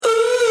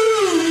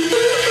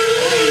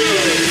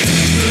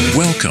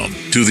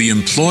to the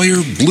Employer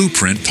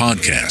Blueprint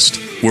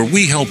Podcast, where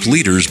we help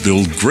leaders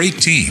build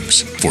great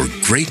teams for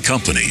great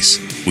companies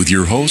with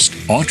your host,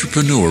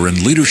 entrepreneur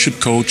and leadership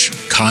coach,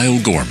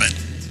 Kyle Gorman.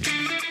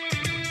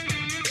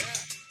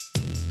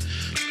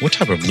 What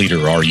type of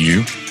leader are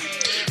you?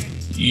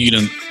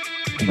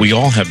 We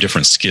all have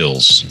different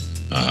skills,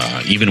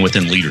 even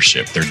within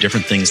leadership. There are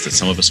different things that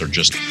some of us are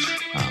just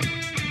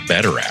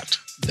better at,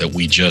 that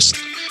we just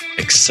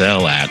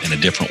excel at in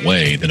a different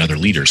way than other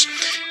leaders.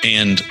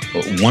 And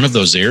one of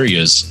those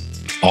areas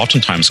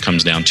oftentimes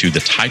comes down to the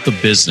type of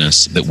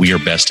business that we are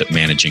best at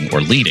managing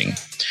or leading.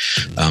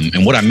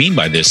 And what I mean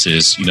by this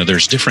is,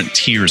 there's different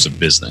tiers of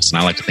business. And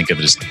I like to think of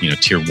it as,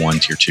 tier 1,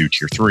 tier 2,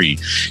 tier 3.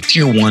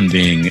 Tier 1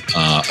 being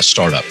a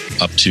startup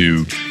up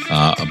to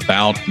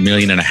about $1.5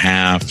 million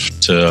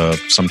to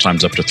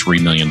sometimes up to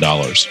 $3 million.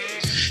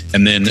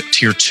 And then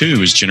tier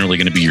 2 is generally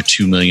going to be your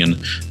 $2 million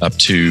up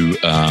to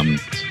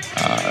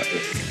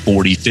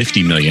 40,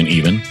 50 million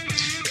even.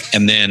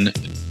 And then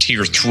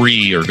tier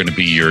 3 are going to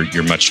be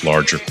your much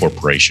larger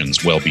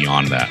corporations, well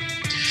beyond that.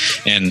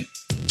 And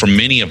for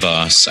many of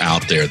us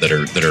out there that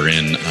are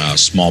in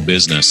small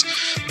business,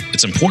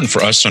 it's important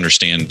for us to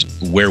understand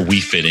where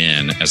we fit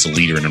in as a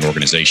leader in an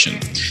organization.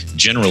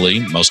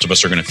 Generally, most of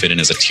us are going to fit in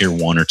as a tier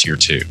 1 or tier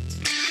 2.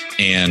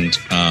 And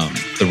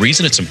the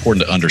reason it's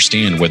important to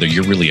understand whether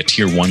you're really a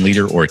tier 1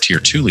 leader or a tier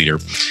 2 leader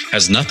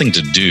has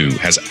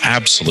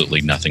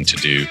absolutely nothing to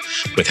do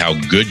with how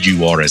good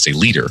you are as a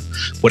leader.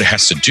 What it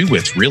has to do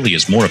with really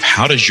is more of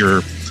how does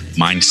your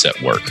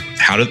mindset work?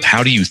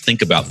 How do you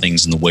think about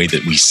things in the way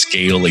that we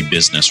scale a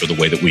business or the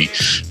way that we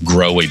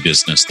grow a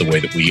business, the way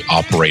that we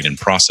operate in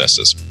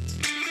processes?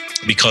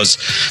 Because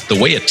the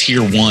way a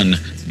tier 1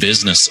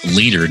 business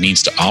leader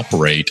needs to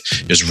operate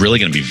is really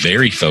going to be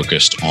very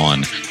focused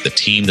on the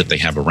team that they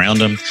have around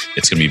them.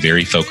 It's going to be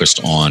very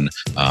focused on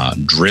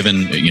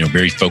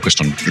very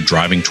focused on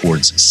driving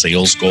towards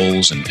sales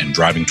goals and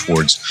driving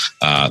towards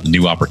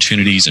new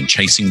opportunities and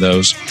chasing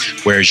those.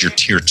 Whereas your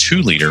tier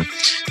 2 leader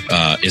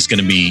is going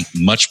to be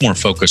much more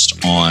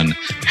focused on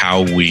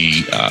how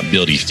we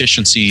build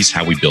efficiencies,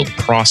 how we build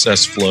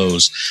process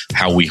flows,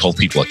 how we hold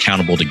people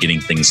accountable to getting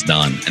things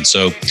done. And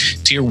so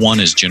tier 1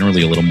 is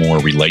generally a little more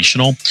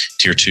relational.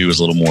 Tier 2 is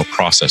a little more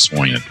process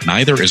oriented.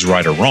 Neither is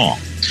right or wrong,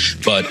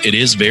 but it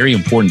is very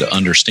important to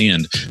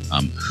understand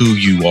who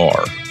you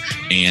are.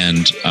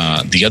 And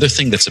the other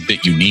thing that's a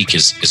bit unique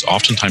is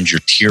oftentimes your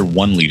tier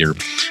 1 leader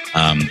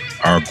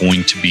are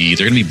going to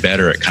be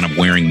better at kind of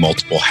wearing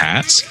multiple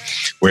hats,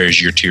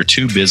 whereas your tier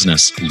 2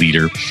 business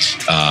leader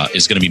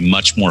is going to be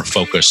much more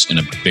focused in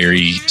a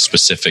very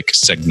specific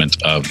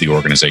segment of the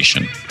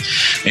organization.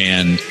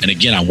 And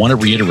again, I want to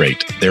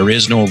reiterate, there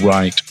is no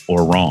right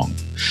or wrong,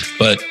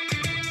 but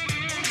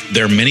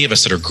there are many of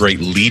us that are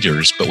great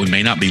leaders, but we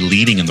may not be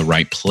leading in the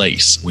right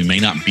place. We may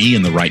not be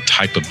in the right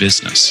type of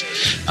business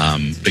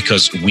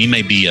because we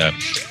may be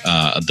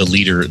the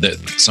leader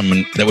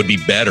someone that would be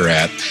better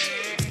at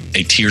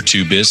a tier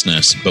 2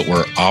 business, but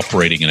we're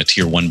operating in a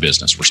tier 1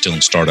 business. We're still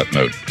in startup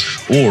mode.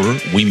 Or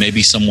we may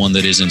be someone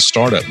that is in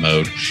startup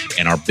mode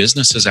and our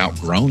business has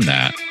outgrown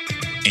that.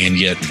 And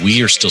yet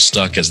we are still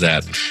stuck as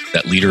that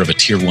leader of a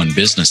tier 1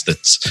 business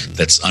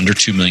that's under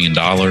 $2 million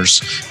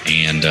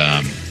and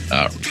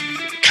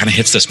kind of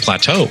hits this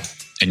plateau,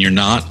 and you're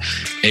not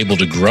able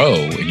to grow,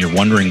 and you're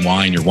wondering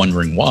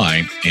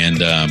why.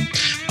 And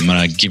I'm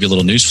going to give you a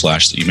little news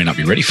flash that you may not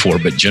be ready for,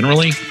 but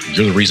generally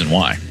you're the reason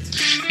why.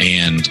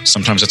 And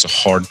sometimes it's a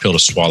hard pill to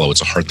swallow.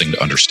 It's a hard thing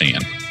to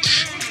understand.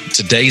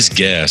 Today's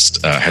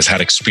guest has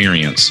had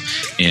experience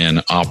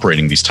in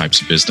operating these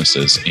types of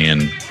businesses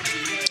and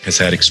has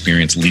had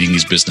experience leading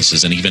these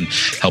businesses and even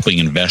helping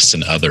invest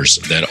in others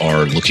that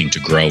are looking to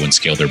grow and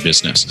scale their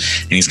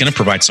business. And he's going to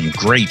provide some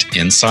great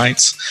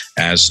insights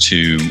as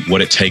to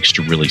what it takes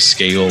to really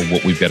scale,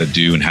 what we've got to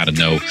do, and how to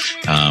know,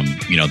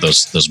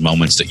 those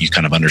moments that you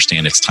kind of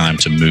understand it's time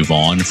to move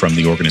on from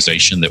the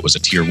organization that was a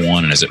tier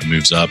 1, and as it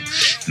moves up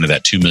into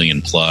that 2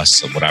 million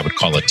plus of what I would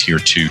call a tier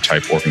 2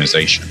 type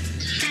organization.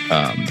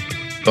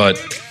 But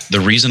the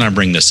reason I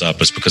bring this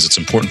up is because it's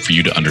important for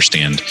you to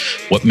understand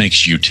what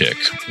makes you tick.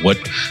 What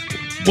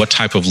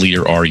type of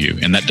leader are you?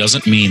 And that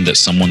doesn't mean that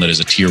someone that is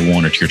a tier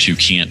 1 or tier 2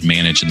 can't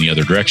manage in the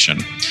other direction.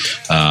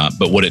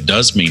 But what it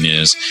does mean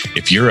is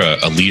if you're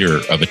a leader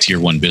of a tier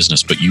 1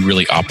 business, but you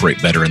really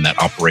operate better in that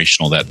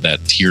operational, that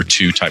tier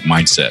 2 type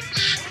mindset,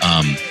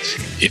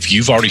 if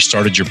you've already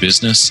started your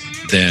business,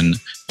 then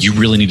you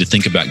really need to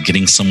think about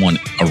getting someone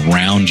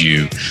around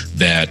you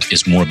that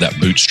is more of that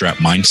bootstrap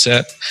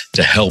mindset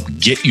to help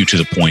get you to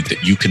the point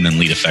that you can then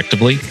lead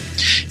effectively,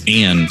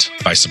 and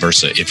vice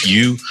versa. If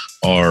you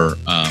are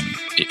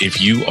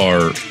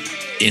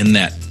in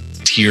that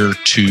tier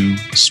 2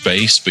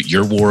 space, but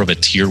you're more of a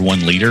tier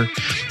 1 leader,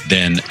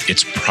 then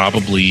it's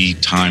probably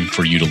time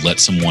for you to let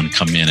someone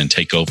come in and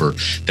take over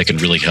that can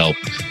really help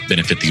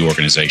benefit the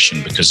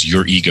organization, because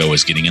your ego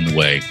is getting in the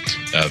way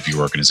of your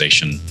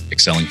organization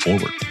excelling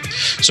forward.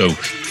 So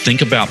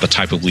think about the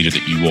type of leader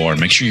that you are.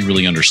 Make sure you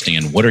really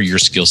understand what are your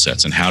skill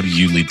sets and how do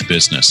you lead the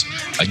business.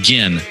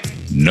 Again,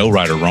 no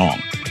right or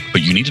wrong.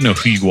 but you need to know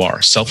who you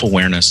are.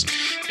 Self-awareness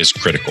is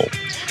critical.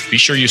 Be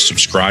sure you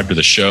subscribe to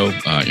the show.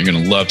 You're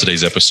going to love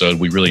today's episode.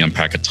 We really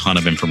unpack a ton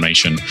of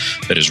information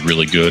that is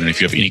really good. And if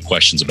you have any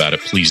questions about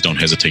it, please don't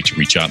hesitate to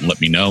reach out and let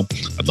me know.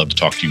 I'd love to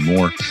talk to you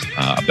more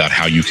about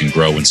how you can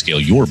grow and scale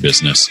your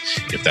business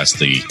if that's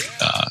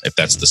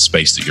the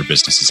space that your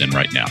business is in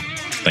right now.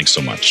 Thanks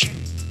so much.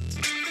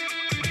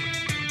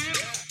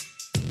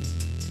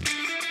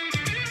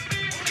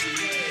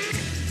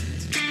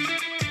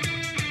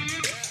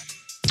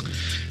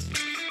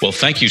 Well,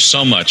 thank you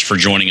so much for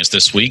joining us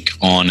this week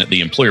on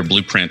the Employer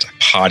Blueprint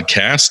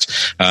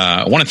podcast.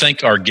 I want to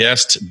thank our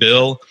guest,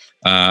 Bill,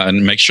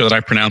 and make sure that I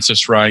pronounce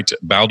this right,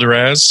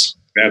 Balderas.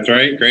 That's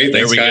right. Great.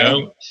 There we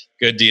go.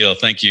 Good deal.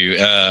 Thank you.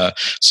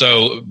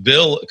 So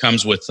Bill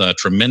comes with a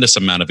tremendous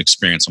amount of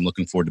experience. I'm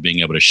looking forward to being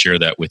able to share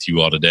that with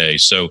you all today.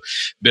 So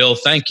Bill,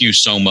 thank you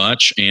so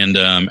much. And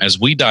as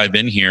we dive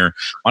in here,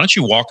 why don't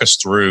you walk us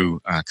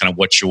through kind of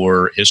what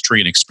your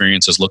history and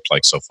experience has looked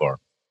like so far?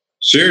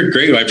 Sure.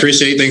 Great. Well, I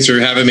appreciate it. Thanks for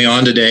having me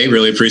on today.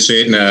 Really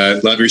appreciate it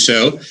and love your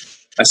show.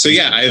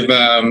 I've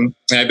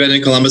been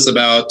in Columbus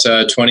about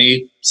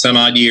 20 some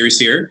odd years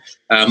here.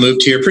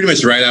 Moved here pretty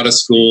much right out of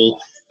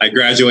school. I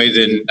graduated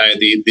in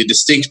the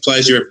distinct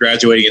pleasure of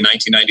graduating in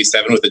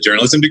 1997 with a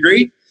journalism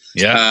degree,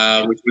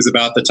 which was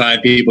about the time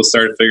people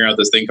started figuring out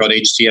this thing called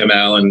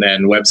HTML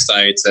and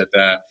websites.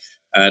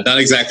 Not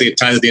exactly at the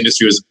time that the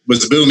industry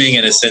was booming,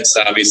 and has since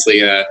obviously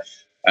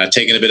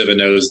taken a bit of a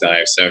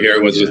nosedive. So here I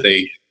was with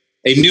a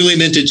newly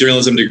minted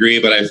journalism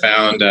degree, but I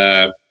found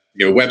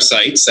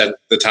websites at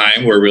the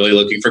time were really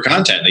looking for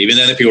content. Even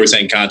then, people were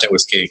saying content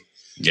was king.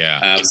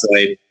 Yeah. So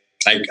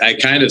I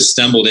kind of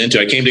stumbled into.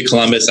 I came to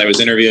Columbus. I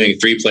was interviewing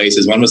 3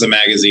 places. One was a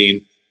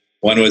magazine,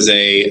 one was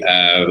a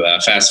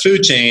fast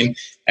food chain,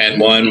 and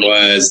one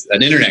was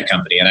an internet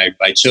company. And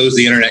I chose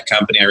the internet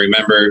company. I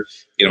remember,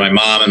 my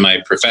mom and my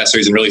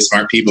professors and really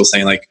smart people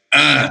saying like,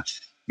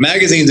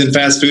 magazines and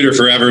fast food are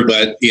forever,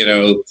 but the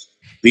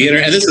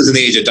internet, and this was in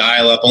the age of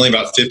dial-up. Only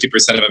about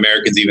 50% of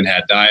Americans even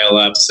had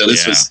dial-up. So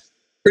this was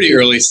pretty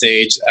early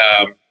stage,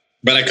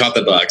 but I caught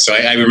the bug. So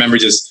I remember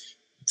just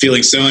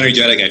feeling so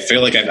energetic. I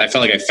felt like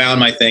I found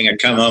my thing. I'd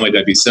come home.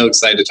 I'd be so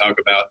excited to talk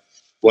about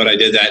what I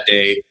did that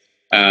day.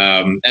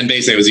 And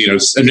basically, I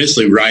was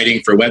initially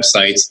writing for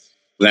websites.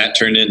 That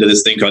turned into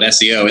this thing called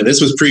SEO. And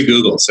this was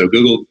pre-Google. So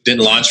Google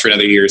didn't launch for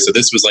another year. So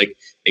this was like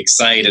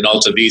Excite and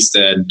Alta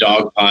Vista and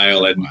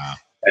Dogpile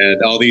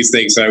and all these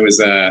things. So I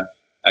was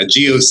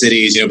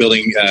GeoCities,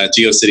 building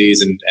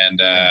GeoCities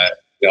and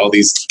all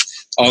these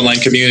online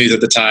communities at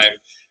the time.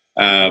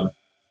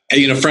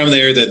 From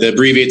there, the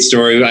abbreviate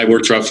story, I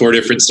worked for about 4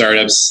 different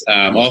startups.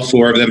 All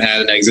 4 of them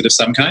had an exit of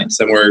some kind.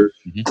 Some were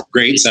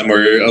great, some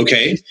were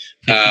okay.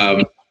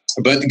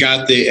 But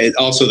got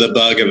also the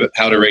bug of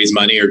how to raise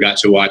money, or got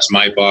to watch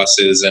my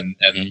bosses and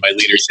my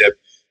leadership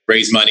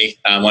raise money.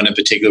 One in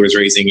particular was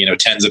raising,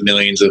 tens of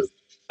millions of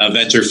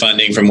venture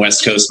funding from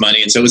West Coast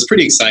money. And so it was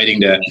pretty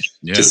exciting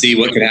to see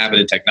what could happen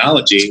in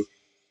technology.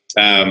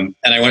 And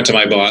I went to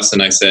my boss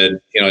and I said,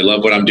 I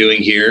love what I'm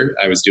doing here.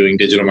 I was doing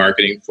digital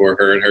marketing for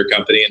her and her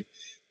company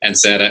and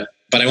said,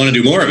 but I want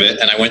to do more of it.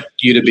 And I want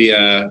you to be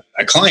a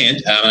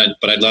client,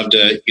 but I'd love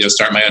to,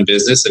 start my own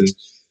business. And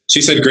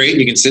she said, great,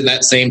 you can sit in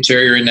that same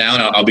chair you're in now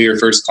and I'll be your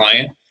first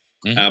client.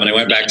 And I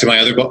went back to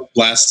my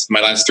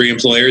last 3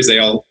 employers. They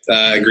all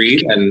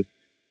agreed. And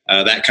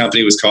that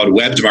company was called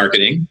Webbed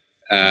Marketing.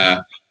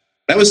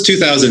 That was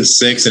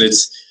 2006, and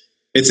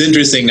it's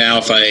interesting now.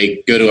 If I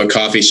go to a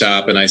coffee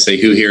shop and I say,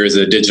 "Who here is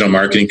a digital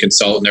marketing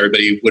consultant?"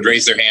 everybody would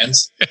raise their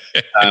hands.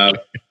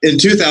 In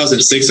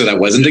 2006, so that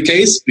wasn't the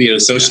case.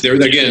 There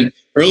again,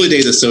 early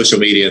days of social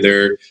media.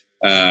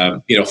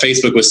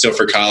 Facebook was still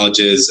for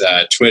colleges.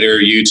 Twitter,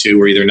 YouTube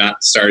were either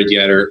not started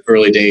yet or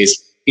early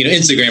days.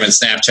 Instagram and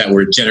Snapchat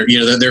were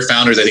their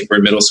founders, I think, were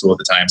in middle school at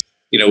the time.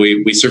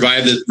 We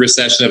survived the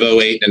recession of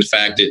 2008. In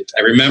fact,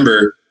 I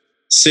remember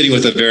sitting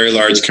with a very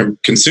large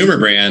consumer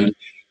brand,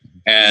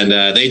 and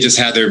they just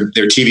had their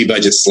TV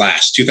budget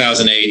slashed.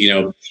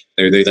 2008,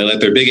 they let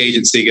their big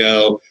agency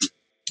go,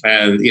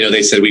 and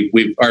they said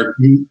our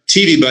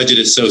TV budget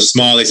is so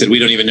small. They said we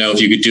don't even know if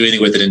you could do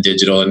anything with it in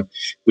digital. And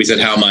we said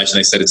how much, and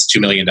they said it's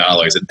 $2 million.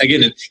 And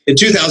again, in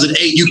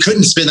 2008, you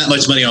couldn't spend that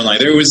much money online.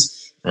 There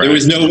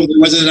wasn't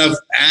enough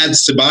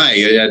ads to buy.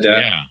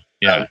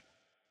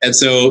 And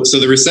so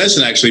the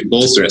recession actually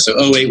bolstered us. So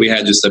 2008, we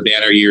had just a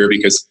banner year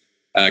because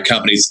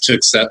companies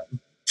took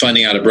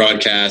funding out of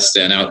broadcast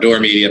and outdoor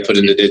media, put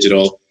into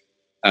digital.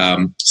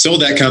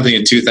 Sold that company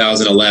in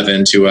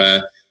 2011 to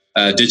a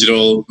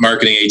digital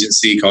marketing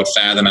agency called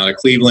Fathom out of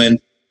Cleveland.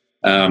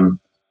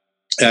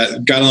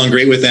 Got along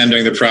great with them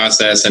during the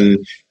process,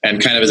 and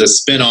kind of as a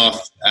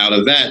spin-off out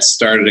of that,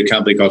 started a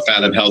company called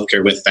Fathom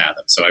Healthcare with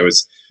Fathom. So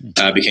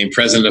I became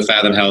president of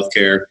Fathom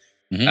Healthcare.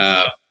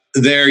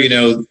 There,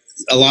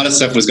 a lot of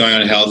stuff was going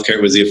on in healthcare.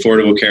 It was the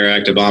Affordable Care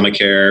Act,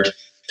 Obamacare,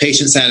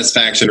 patient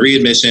satisfaction,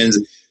 readmissions,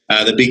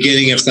 the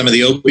beginning of some of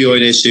the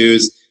opioid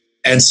issues.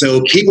 And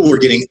so people were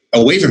getting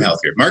away from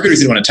healthcare. Marketers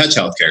didn't want to touch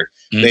healthcare.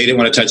 They didn't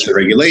want to touch the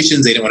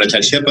regulations. They didn't want to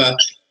touch HIPAA.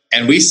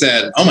 And we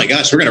said, oh my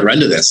gosh, we're going to run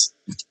to this.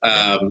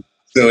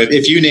 So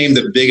if you name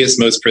the biggest,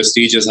 most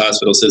prestigious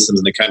hospital systems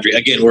in the country,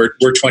 again, we're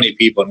 20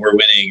 people and we're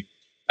winning,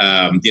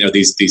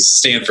 these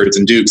Stanfords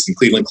and Dukes and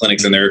Cleveland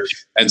Clinics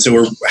and so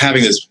we're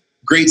having this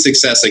great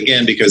success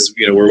again because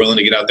we're willing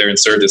to get out there and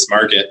serve this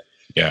market.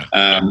 Yeah.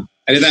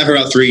 I did that for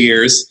about 3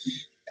 years,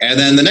 and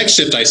then the next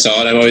shift I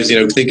saw, and I'm always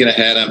thinking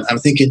ahead. I'm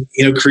thinking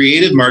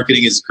creative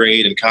marketing is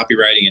great and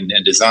copywriting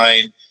and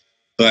design,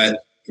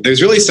 but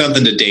there's really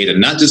something to data,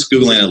 not just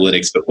Google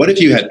Analytics, but what if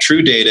you had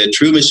true data,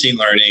 true machine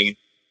learning?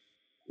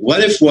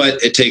 What if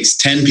what it takes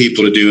 10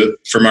 people to do it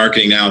for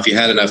marketing now, if you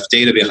had enough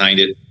data behind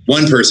it,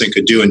 one person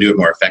could do it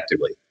more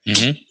effectively?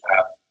 Mm-hmm.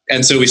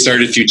 And so we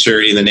started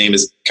Futurity, and the name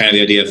is kind of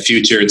the idea of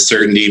future and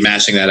certainty,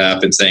 mashing that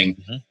up and saying,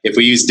 if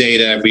we use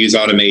data, if we use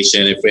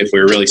automation, if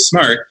we're really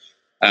smart,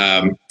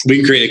 we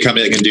can create a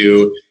company that can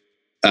do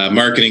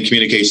marketing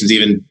communications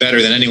even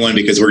better than anyone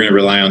because we're going to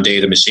rely on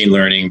data, machine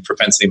learning,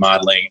 propensity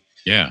modeling.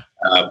 Yeah.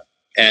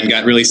 And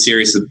got really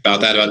serious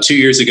about that about 2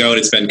 years ago. And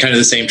it's been kind of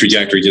the same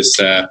trajectory,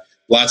 just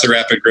lots of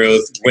rapid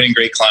growth, winning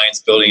great clients,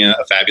 building a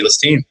fabulous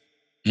team.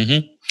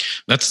 Mm-hmm.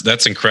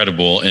 That's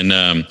incredible. And,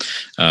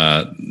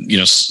 a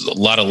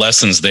lot of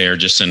lessons there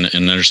just in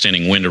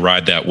understanding when to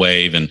ride that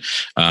wave and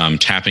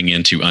tapping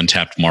into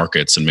untapped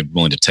markets and maybe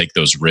willing to take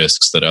those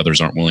risks that others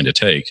aren't willing to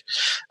take.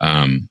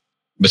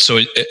 But so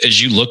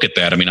as you look at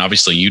that, I mean,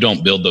 obviously you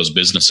don't build those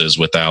businesses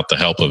without the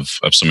help of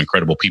some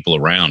incredible people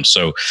around.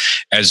 So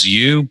as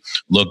you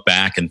look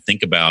back and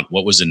think about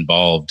what was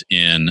involved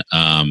in,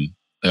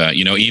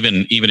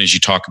 even as you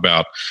talk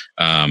about,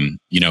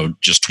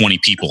 just 20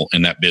 people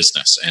in that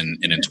business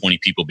and in 20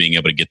 people being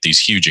able to get these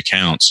huge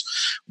accounts,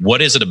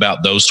 what is it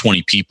about those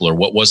 20 people, or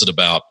what was it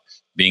about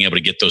being able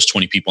to get those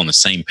 20 people on the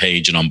same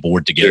page and on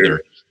board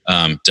together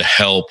to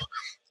help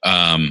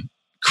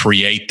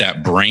create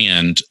that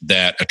brand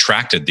that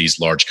attracted these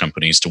large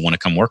companies to want to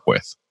come work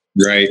with?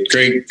 Right.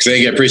 Great.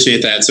 Thank you. I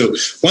appreciate that. So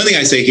one thing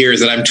I say here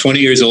is that I'm 20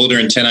 years older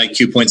and 10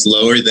 IQ points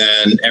lower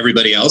than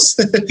everybody else.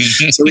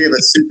 So we have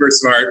a super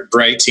smart,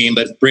 bright team,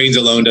 but brains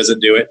alone doesn't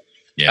do it.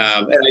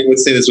 Yeah. And I would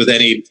say this with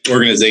any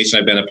organization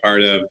I've been a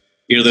part of,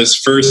 those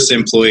first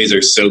employees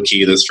are so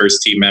key. Those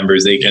first team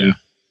members, they can,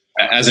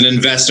 as an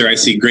investor, I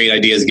see great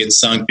ideas get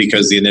sunk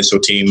because the initial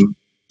team,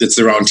 it's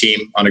the wrong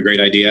team on a great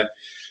idea.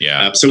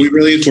 Yeah. So we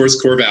really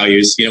enforce core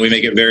values. We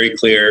make it very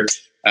clear.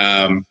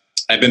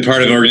 I've been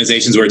part of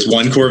organizations where it's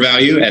one core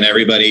value and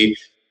everybody,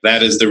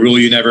 that is the rule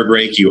you never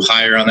break. You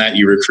hire on that,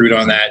 you recruit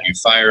on that, you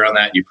fire on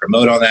that, you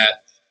promote on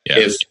that.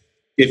 Yeah.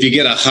 If you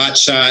get a hot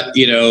shot,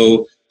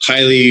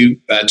 highly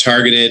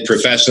targeted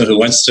professional who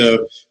wants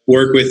to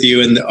work with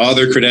you and all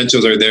their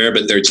credentials are there,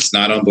 but they're just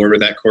not on board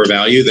with that core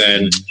value,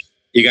 then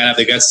you got to have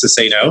the guts to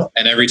say no.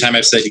 And every time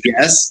I've said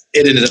yes,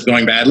 it ended up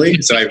going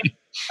badly. So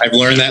I've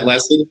learned that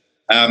lesson.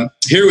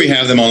 Here we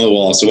have them on the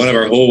wall. So one of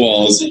our whole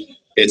walls,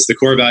 it's the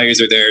core values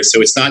are there.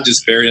 So it's not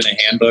just buried in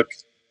a handbook.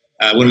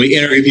 When we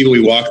interview people,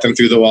 we walk them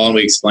through the wall and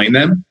we explain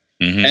them.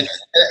 Mm-hmm. And,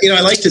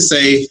 I like to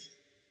say,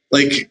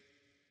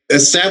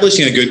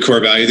 establishing a good core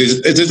value,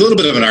 there's a little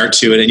bit of an art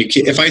to it. And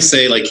if I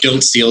say,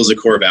 don't steal is a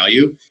core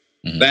value,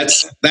 mm-hmm.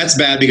 that's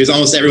bad because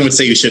almost everyone would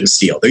say you shouldn't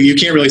steal. You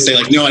can't really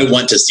say, no, I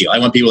want to steal. I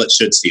want people that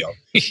should steal.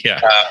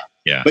 Yeah.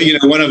 But,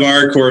 one of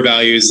our core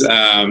values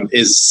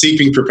is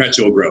seeking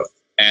perpetual growth.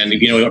 And,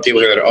 we want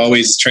people that are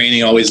always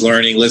training, always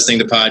learning, listening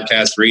to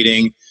podcasts,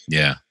 reading.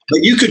 Yeah.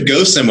 But you could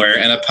go somewhere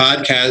and a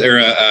podcast or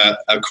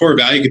a core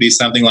value could be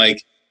something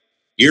like,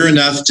 you're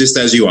enough just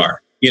as you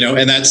are,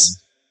 and that's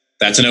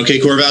an okay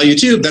core value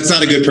too. That's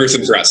not a good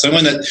person for us.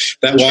 Someone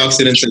that walks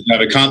in and says,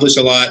 I've accomplished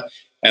a lot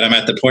and I'm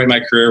at the point in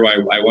my career where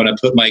I want to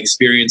put my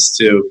experience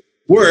to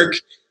work.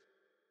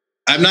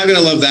 I'm not going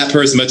to love that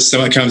person much as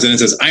someone comes in and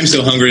says, I'm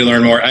so hungry to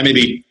learn more. I may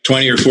be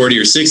 20 or 40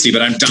 or 60,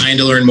 but I'm dying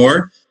to learn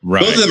more.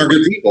 Right. Both of them are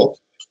good people.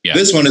 Yeah.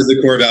 This one is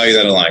the core value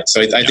that aligns.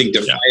 So I think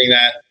defining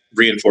that,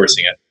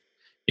 reinforcing it.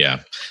 Yeah,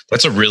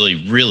 that's a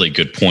really, really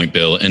good point,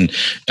 Bill. And,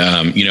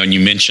 and you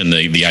mentioned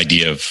the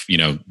idea of,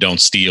 don't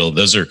steal.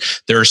 There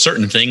are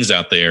certain things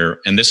out there,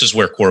 and this is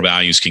where core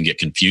values can get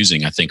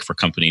confusing, I think, for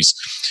companies,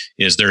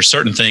 is there are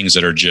certain things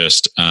that are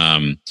just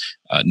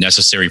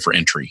necessary for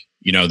entry.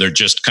 They're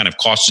just kind of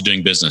cost of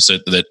doing business,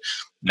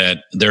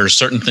 that there are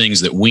certain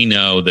things that we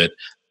know that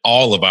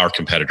all of our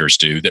competitors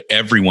do, that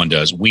everyone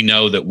does. We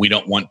know that we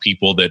don't want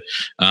people that,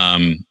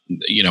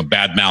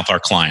 badmouth our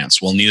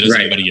clients. Well, neither does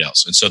anybody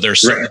else. And so there are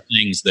certain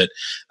things that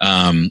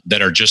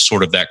are just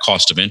sort of that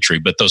cost of entry.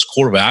 But those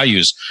core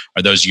values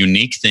are those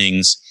unique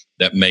things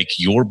that make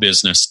your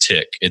business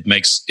tick.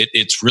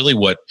 It's really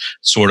what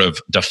sort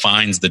of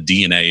defines the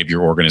DNA of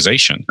your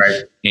organization.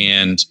 Right.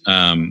 And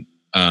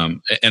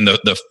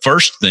the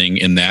first thing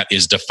in that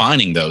is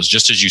defining those,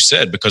 just as you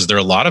said, because there are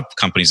a lot of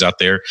companies out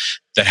there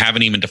that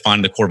haven't even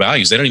defined the core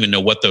values. They don't even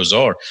know what those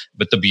are.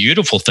 But the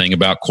beautiful thing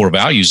about core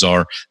values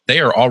are they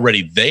are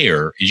already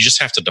there. You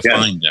just have to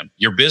define them.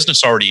 Your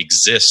business already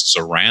exists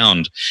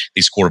around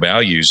these core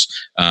values.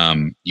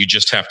 You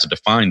just have to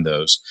define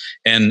those.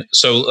 And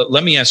so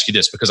let me ask you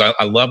this, because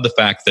I love the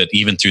fact that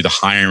even through the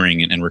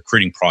hiring and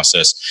recruiting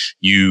process,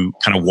 you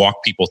kind of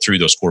walk people through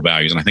those core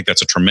values. And I think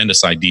that's a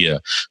tremendous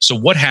idea. So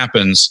what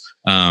happens?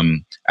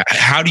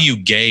 How do you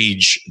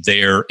gauge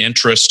their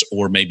interest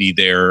or maybe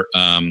their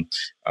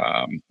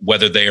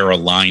whether they are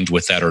aligned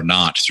with that or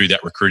not through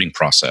that recruiting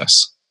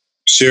process?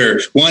 Sure.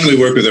 One, we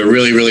work with a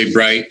really, really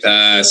bright,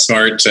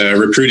 smart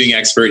recruiting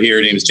expert here.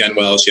 Her name is Jen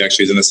Wells. She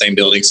actually is in the same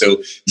building.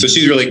 So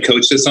she's really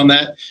coached us on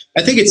that.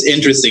 I think it's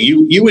interesting.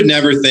 You would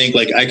never think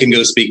like I can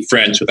go speak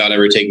French without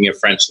ever taking a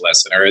French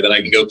lesson, or that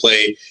I can go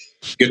play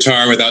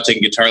guitar without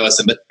taking a guitar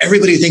lesson, but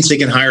everybody thinks they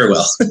can hire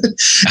well. And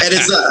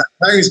it's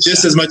hiring is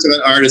just as much of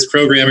an art as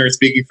programming or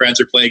speaking French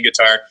or playing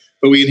guitar.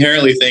 But we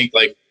inherently think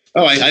like,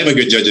 oh, I have a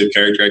good judge of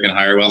character. I can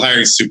hire well.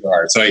 Hiring is super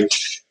hard. So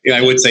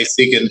I would say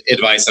seek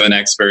advice of an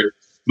expert.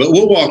 But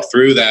we'll walk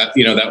through that,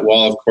 that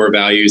wall of core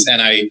values.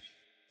 And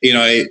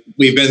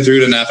we've been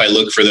through it enough. I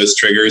look for those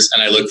triggers,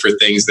 and I look for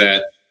things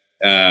that,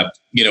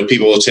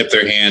 people will tip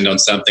their hand on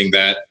something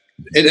that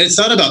it's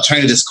not about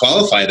trying to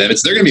disqualify them.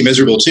 They're going to be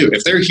miserable too.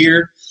 If they're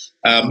here,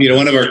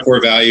 one of our core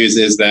values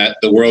is that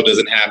the world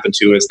doesn't happen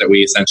to us, that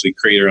we essentially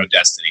create our own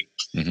destiny.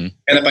 Mm-hmm.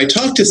 And if I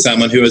talk to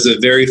someone who has a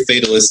very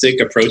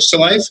fatalistic approach to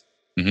life,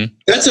 mm-hmm.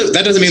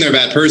 that doesn't mean they're a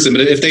bad person.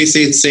 But if they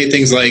say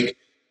things like,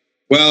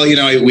 well,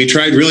 we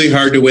tried really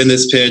hard to win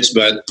this pitch,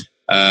 but,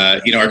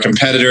 our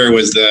competitor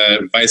was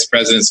the vice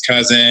president's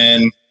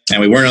cousin, and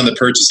we weren't on the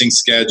purchasing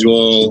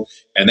schedule,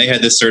 and they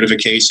had this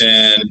certification.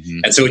 Mm-hmm.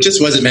 And so it just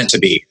wasn't meant to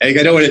be. I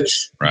don't want to,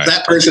 right.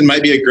 That person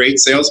might be a great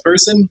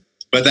salesperson,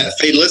 but that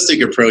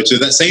fatalistic approach,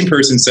 that same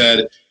person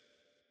said,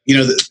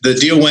 the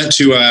deal went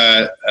to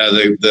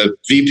the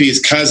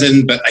VP's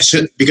cousin, but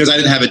because I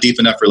didn't have a deep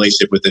enough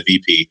relationship with the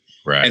VP.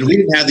 Right. And we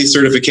didn't have these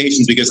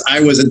certifications because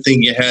I wasn't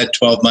thinking ahead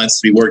 12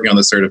 months to be working on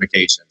the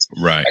certifications.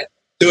 Right.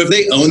 So if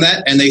they own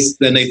that and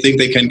then they think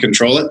they can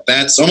control it,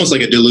 that's almost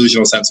like a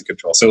delusional sense of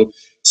control. So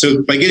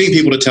by getting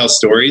people to tell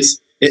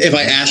stories, if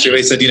I asked you,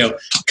 I said,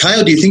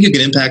 Kyle, do you think you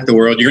can impact the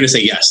world? You're going to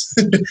say yes.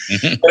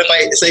 Mm-hmm. But if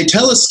I say,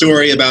 tell a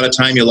story about a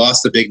time you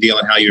lost a big deal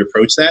and how you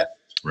approach that.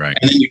 Right.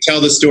 And then you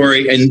tell the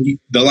story, and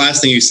the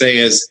last thing you say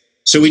is,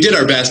 so we did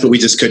our best, but we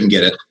just couldn't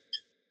get it.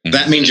 Mm-hmm.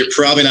 That means you're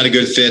probably not a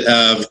good fit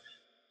of,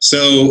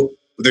 so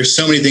there's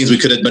so many things we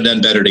could have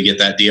done better to get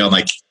that deal.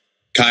 Like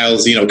Kyle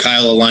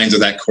aligns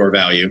with that core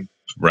value.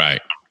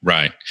 Right.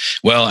 Right.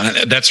 Well,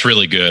 that's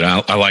really good.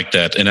 I like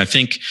that. And I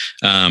think,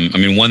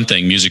 one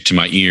thing, music to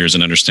my ears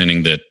and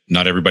understanding that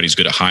not everybody's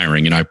good at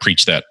hiring. I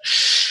preach that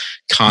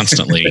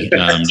constantly.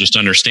 Just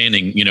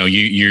understanding,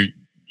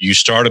 you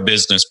start a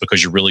business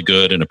because you're really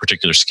good in a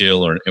particular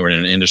skill or in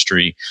an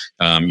industry.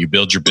 You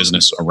build your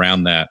business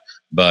around that.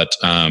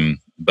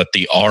 But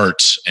the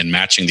art and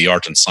matching the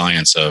art and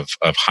science of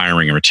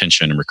hiring and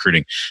retention and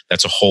recruiting,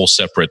 that's a whole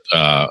separate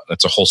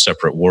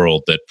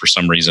world that for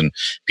some reason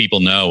people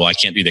know, well, I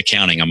can't do the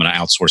accounting, I'm going to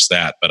outsource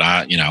that. But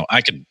I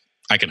can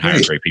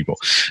hire great people.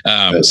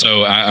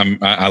 So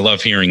I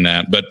love hearing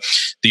that. But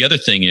the other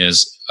thing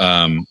is,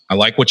 I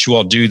like what you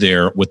all do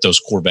there with those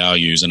core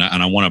values. And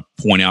I want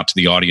to point out to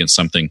the audience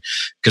something,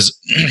 because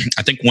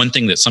I think one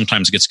thing that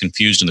sometimes gets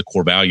confused in the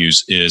core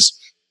values is,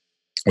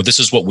 well, this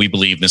is what we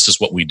believe, this is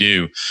what we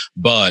do,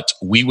 but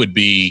we would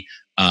be,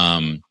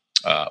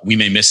 we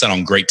may miss out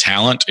on great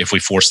talent if we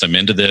force them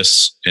into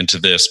this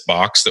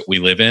box that we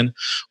live in,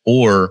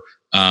 or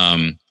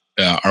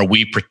are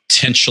we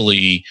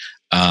potentially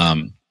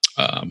kind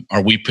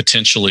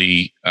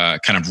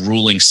of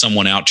ruling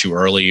someone out too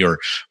early, or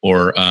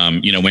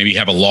maybe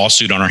have a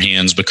lawsuit on our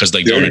hands because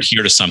they don't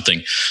adhere to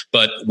something.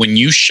 But when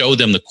you show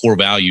them the core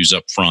values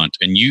up front,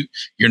 and you're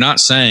not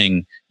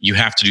saying you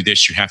have to do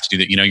this, you have to do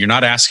that. You're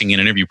not asking in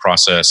an interview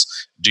process,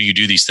 do you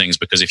do these things?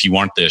 Because if you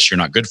aren't this, you're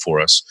not good for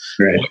us.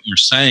 Right. What you're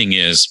saying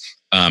is,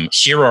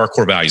 here are our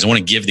core values. I want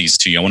to give these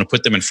to you. I want to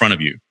put them in front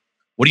of you.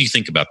 What do you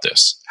think about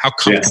this? How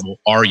comfortable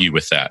are you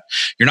with that?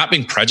 You're not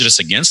being prejudiced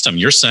against them.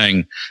 You're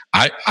saying,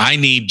 I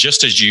need,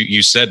 just as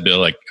you said, Bill,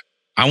 like,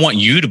 I want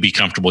you to be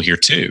comfortable here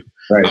too.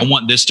 Right. I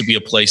want this to be a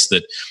place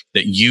that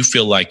you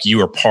feel like you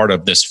are part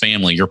of this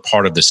family, you're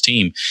part of this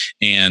team,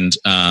 and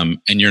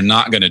you're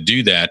not going to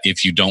do that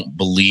if you don't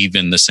believe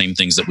in the same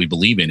things that we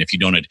believe in, if you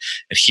don't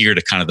adhere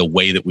to kind of the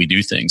way that we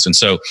do things. And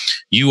so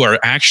you are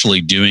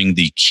actually doing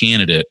the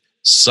candidate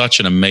such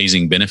an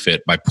amazing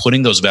benefit by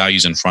putting those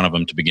values in front of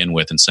them to begin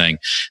with and saying,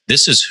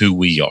 this is who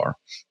we are.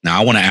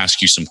 Now, I want to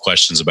ask you some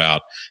questions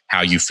about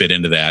how you fit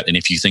into that and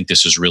if you think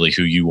this is really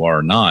who you are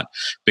or not,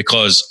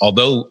 because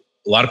although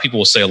a lot of people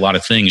will say a lot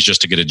of things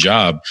just to get a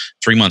job.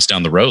 3 months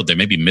down the road, they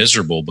may be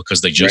miserable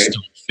because they just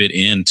don't fit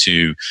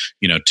into,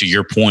 to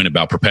your point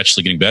about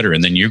perpetually getting better.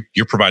 And then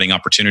you're providing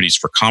opportunities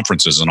for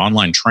conferences and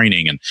online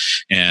training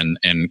and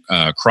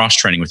cross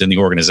training within the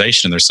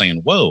organization. And they're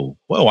saying, whoa,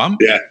 I'm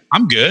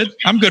good.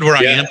 I'm good where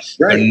I am.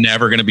 Right. They're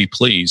never going to be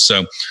pleased.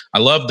 So I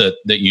love that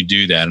you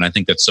do that. And I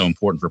think that's so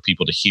important for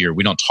people to hear.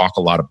 We don't talk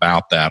a lot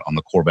about that on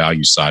the core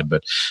value side,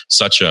 but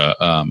such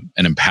an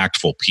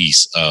impactful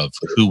piece of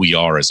who we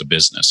are as a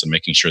business and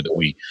making sure that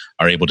we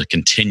are able to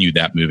continue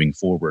that moving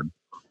forward.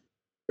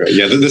 Right.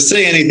 Yeah, the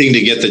say anything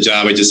to get the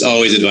job, I just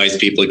always advise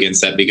people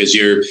against that, because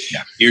you're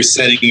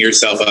setting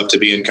yourself up to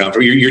be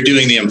uncomfortable. You're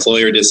doing the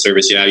employer a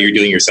disservice. Yeah, you're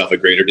doing yourself a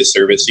greater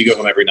disservice. You go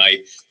home every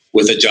night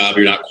with a job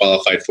you're not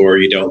qualified for,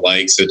 you don't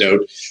like. So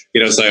don't,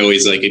 so I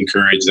always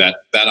encourage that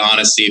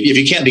honesty. If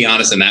you can't be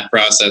honest in that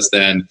process,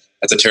 then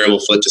that's a terrible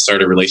foot to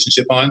start a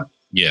relationship on.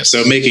 Yeah.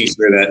 So making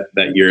sure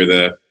that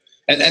you're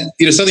and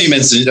something you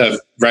mentioned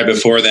right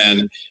before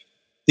then,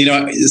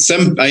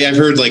 I've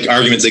heard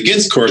arguments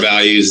against core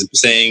values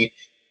saying,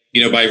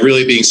 by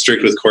really being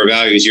strict with core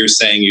values, you're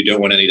saying you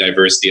don't want any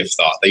diversity of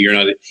thought, that you're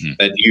not,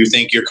 that you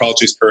think your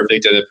culture is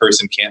perfect and a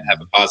person can't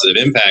have a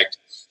positive impact.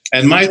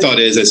 And my thought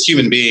is, as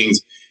human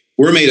beings,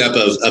 we're made up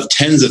of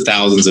tens of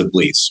thousands of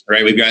beliefs,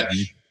 right? We've got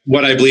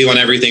what I believe on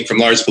everything from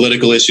large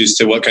political issues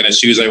to what kind of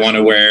shoes I want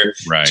to wear,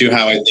 to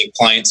how I think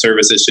client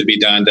services should be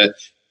done.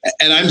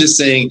 And I'm just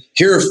saying,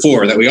 here are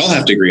 4 that we all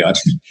have to agree on.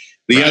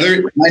 The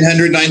other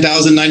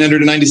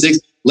 9,996,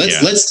 let's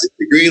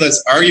disagree.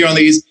 Let's argue on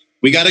these.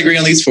 We got to agree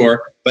on these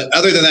 4. But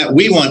other than that,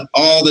 we want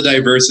all the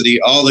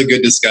diversity, all the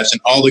good discussion,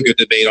 all the good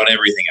debate on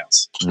everything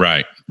else.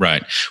 Right.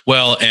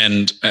 Well,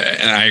 and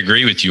I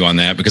agree with you on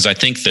that, because I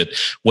think that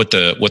what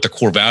the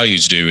core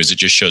values do is it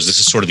just shows this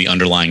is sort of the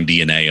underlying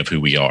DNA of who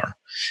we are.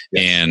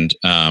 Yes.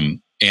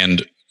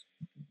 And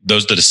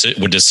those the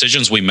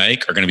decisions we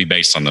make are going to be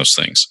based on those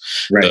things.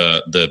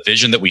 Right. The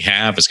vision that we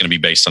have is going to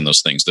be based on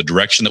those things. The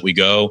direction that we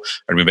go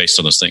are going to be based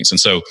on those things. And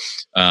so,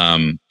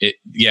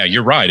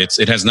 you're right.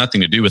 It has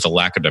nothing to do with a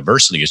lack of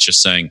diversity. It's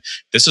just saying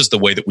this is the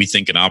way that we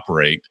think and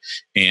operate.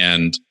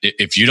 And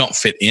if you don't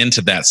fit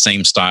into that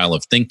same style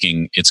of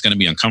thinking, it's going to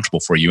be uncomfortable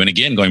for you. And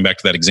again, going back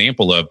to that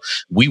example of,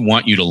 we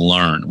want you to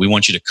learn. We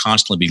want you to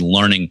constantly be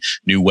learning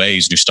new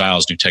ways, new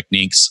styles, new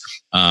techniques.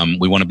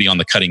 We want to be on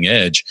the cutting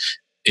edge.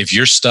 If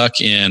you're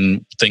stuck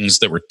in things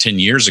that were 10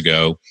 years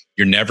ago,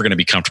 you're never going to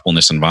be comfortable in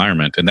this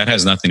environment. And that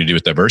has nothing to do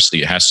with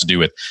diversity. It has to do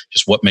with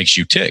just what makes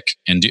you tick.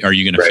 And are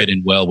you going to fit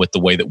in well with the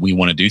way that we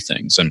want to do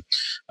things? And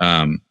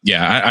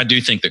I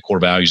do think that core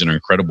values are an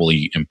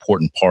incredibly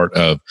important part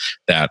of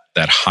that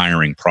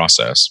hiring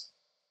process.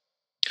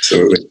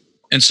 Absolutely.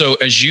 And so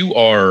as you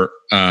are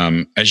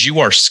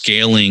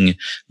scaling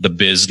the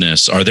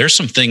business, are there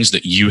some things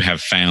that you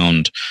have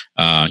found,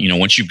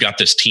 once you've got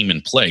this team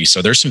in place,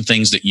 are there some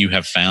things that you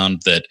have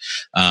found that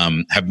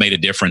have made a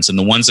difference? And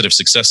the ones that have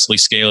successfully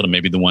scaled, and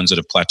maybe the ones that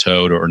have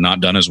plateaued or not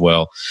done as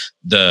well,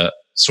 the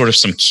sort of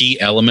some key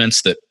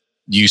elements that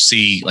you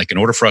see, in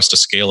order for us to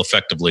scale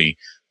effectively,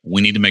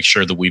 we need to make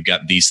sure that we've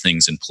got these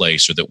things in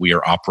place, or that we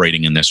are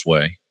operating in this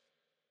way.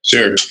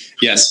 Sure.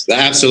 Yes,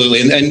 absolutely.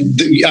 And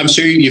I'm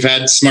sure you've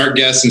had smart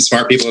guests and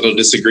smart people that'll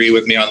disagree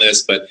with me on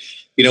this. But,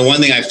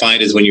 one thing I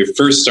find is when you're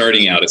first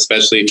starting out,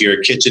 especially if you're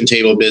a kitchen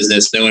table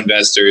business, no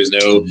investors,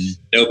 no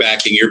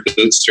backing, you're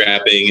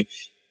bootstrapping.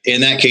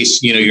 In that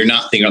case, you're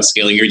not thinking about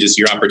scaling. You're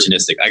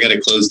opportunistic. I got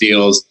to close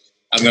deals.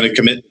 I'm going to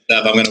commit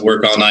stuff. I'm going to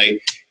work all night.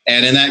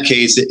 And in that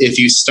case, if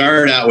you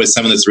start out with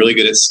someone that's really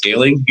good at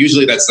scaling,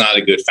 usually that's not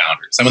a good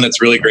founder. Someone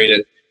that's really great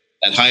at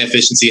high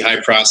efficiency, high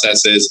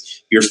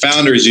processes. Your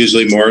founder is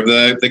usually more of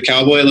the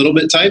cowboy a little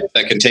bit type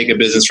that can take a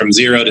business from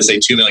zero to say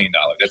 $2 million.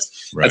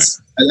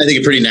 That's I think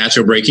a pretty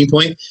natural breaking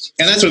point.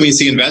 And that's when we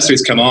see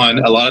investors come on.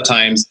 A lot of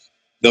times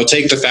they'll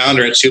take the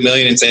founder at $2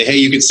 million and say, hey,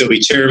 you can still be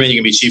chairman, you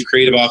can be chief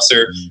creative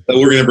officer, but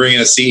we're going to bring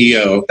in a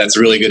CEO that's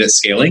really good at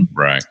scaling.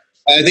 Right.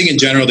 I think in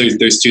general,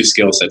 there's 2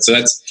 skill sets. So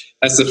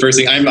that's the first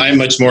thing. I'm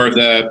much more of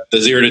the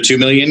 0 to 2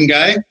 million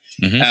guy.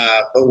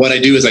 Mm-hmm. But what I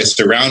do is I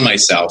surround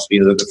myself.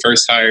 The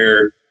first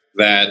hire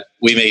that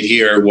we made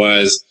here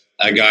was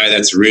a guy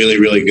that's really,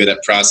 really good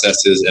at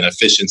processes and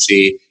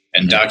efficiency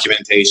and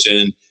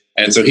documentation.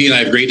 And so he and I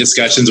have great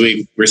discussions.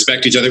 We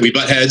respect each other. We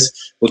butt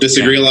heads. We'll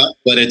disagree a lot,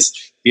 but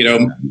it's,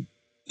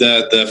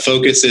 the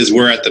focus is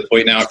we're at the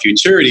point now of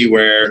futurity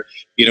where,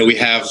 we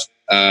have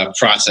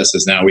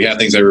processes now. We have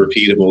things that are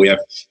repeatable. We have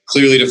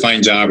clearly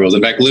defined job roles.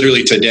 In fact,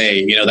 literally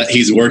today, that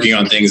he's working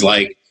on things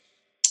like,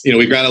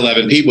 we've got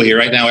 11 people here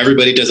right now.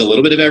 Everybody does a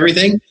little bit of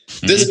everything.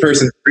 Mm-hmm. This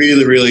person's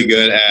really, really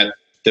good at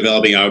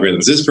developing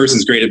algorithms. This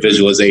person's great at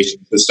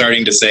visualization. So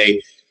starting to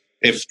say,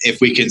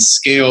 if we can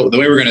scale, the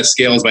way we're going to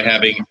scale is by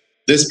having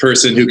this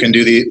person who can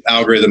do the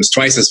algorithms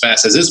twice as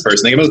fast as this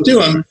person. They can both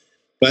do them,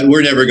 but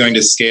we're never going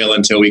to scale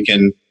until we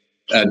can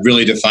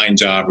really define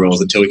job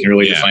roles, until we can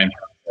really define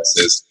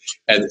processes.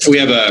 And we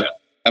have a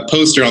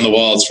poster on the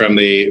walls from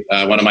the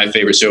one of my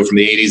favorite show from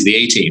the 80s, the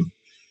A-Team.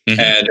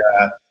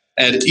 Mm-hmm.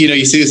 And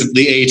you see this,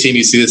 the A-Team,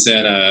 you see this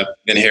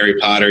in Harry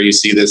Potter, you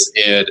see this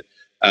in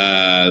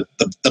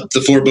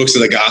the 4 books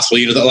of the gospel.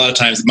 A lot of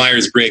times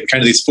Myers-Briggs,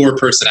 kind of these 4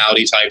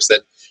 personality types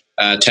that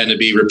tend to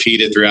be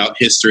repeated throughout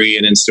history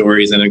and in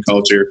stories and in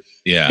culture.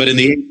 Yeah. But in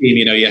the 18,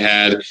 you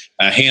had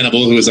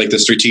Hannibal, who was like the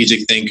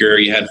strategic thinker.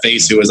 You had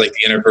Face, who was like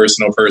the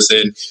interpersonal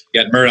person.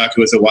 You had Murdoch,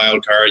 who was a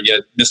wild card. You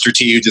had Mr.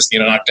 T, who just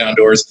knocked down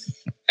doors.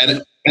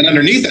 And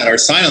underneath that, our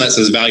sign on that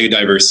says value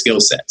diverse skill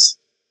sets.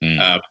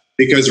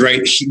 Because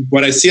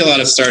what I see a lot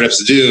of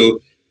startups do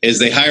is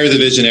they hire the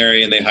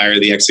visionary and they hire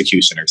the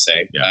executioner.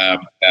 Say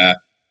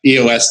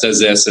EOS does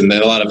this, and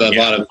then a lot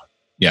of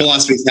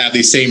philosophies have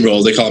these same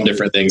roles. They call them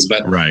different things,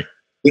 but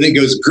when it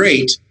goes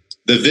great,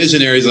 the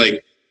visionary is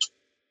like,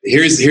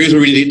 here's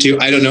where we need to.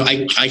 I don't know.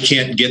 I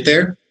can't get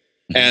there.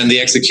 And the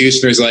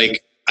executioner is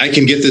like, I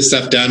can get this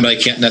stuff done, but I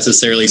can't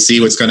necessarily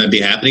see what's going to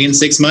be happening in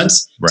 6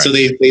 months. Right. So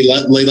they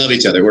love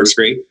each other. It works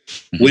great.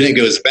 Mm-hmm. When it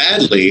goes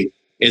badly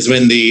is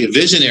when the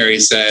visionary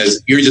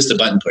says, you're just a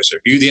button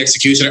pusher. You're the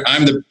executioner.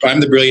 I'm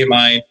the brilliant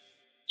mind.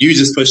 You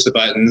just push the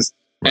buttons.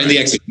 Right. And the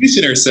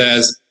executioner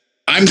says,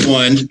 I'm the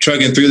one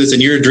trucking through this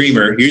and you're a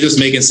dreamer. You're just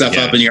making stuff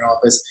up in your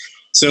office.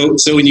 So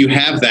when you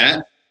have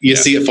that, you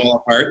see it fall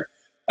apart.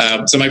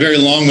 So my very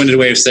long-winded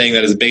way of saying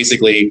that is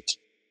basically,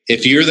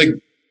 if you're the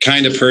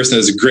kind of person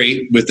that's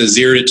great with the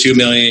 0 to 2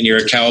 million, you're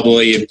a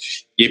cowboy,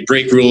 you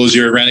break rules,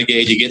 you're a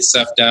renegade, you get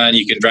stuff done,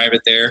 you can drive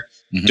it there.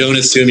 Mm-hmm. Don't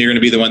assume you're going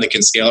to be the one that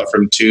can scale it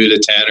from 2 to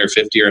 10 or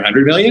 50 or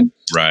 100 million.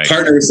 Right.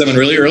 Partner with someone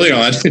really early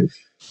on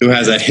who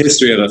has a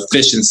history of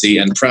efficiency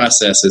and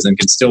processes and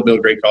can still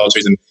build great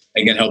cultures and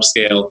can help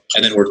scale,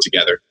 and then work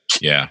together.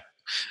 Yeah.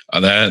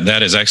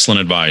 That is excellent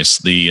advice.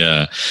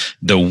 The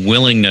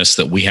willingness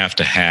that we have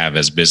to have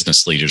as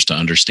business leaders to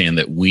understand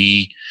that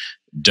we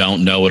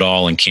don't know it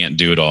all and can't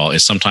do it all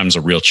is sometimes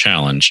a real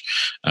challenge.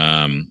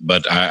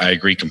 But I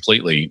agree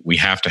completely. We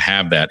have to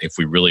have that if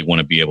we really want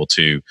to be able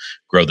to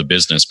grow the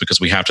business, because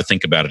we have to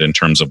think about it in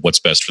terms of what's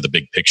best for the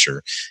big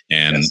picture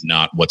and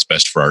not what's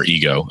best for our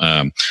ego.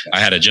 I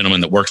had a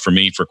gentleman that worked for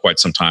me for quite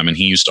some time, and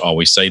he used to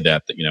always say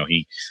that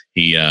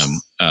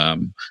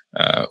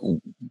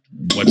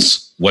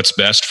what's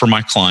best for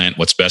my client,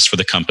 what's best for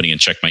the company,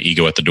 and check my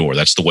ego at the door.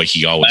 That's the way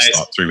he always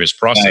thought through his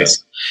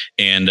process.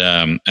 And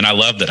I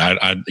love that.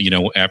 I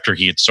after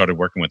he had started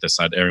working with us,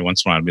 every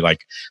once in a while I'd be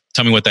like,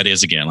 tell me what that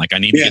is again. Like, I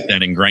need to get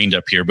that ingrained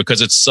up here, because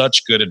it's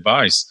such good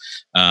advice.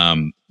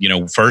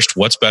 First,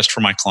 what's best for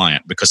my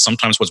client? Because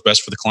sometimes what's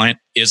best for the client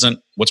isn't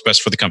what's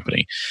best for the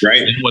company.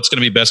 Right. And what's going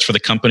to be best for the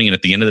company. And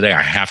at the end of the day,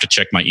 I have to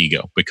check my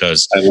ego,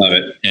 because I love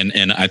it.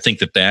 And I think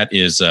that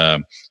is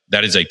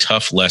a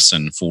tough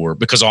lesson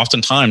because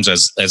oftentimes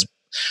as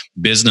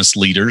business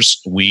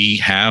leaders, we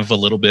have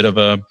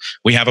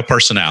a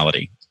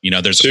personality.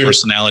 There's a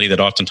personality that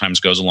oftentimes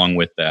goes along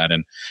with that.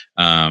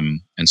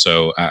 And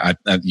so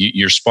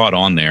you're spot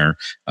on there.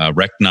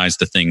 Recognize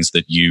the things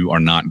that you are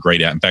not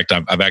great at. In fact,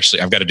 I've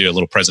got to do a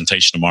little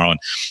presentation tomorrow. And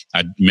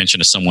I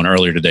mentioned to someone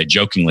earlier today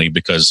jokingly,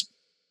 because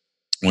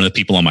one of the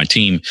people on my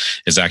team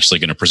is actually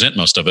going to present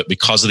most of it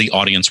because of the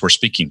audience we're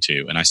speaking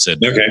to. And I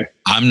said, okay,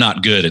 I'm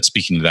not good at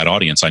speaking to that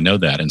audience. I know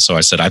that. And so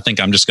I said, I think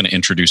I'm just going to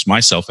introduce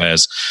myself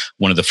as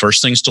one of the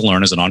first things to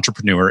learn as an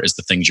entrepreneur is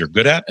the things you're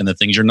good at and the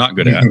things you're not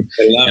good at.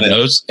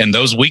 And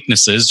those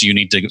weaknesses, you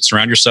need to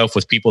surround yourself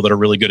with people that are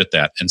really good at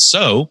that. And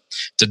so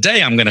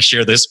today I'm going to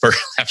share this.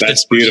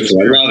 That's beautiful.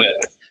 I love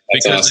it.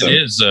 That's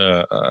because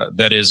awesome.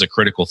 That is a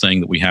critical thing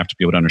that we have to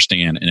be able to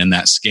understand. And in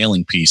that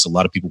scaling piece, a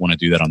lot of people want to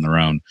do that on their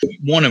own.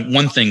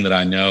 One thing that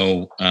I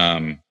know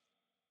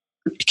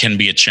can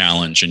be a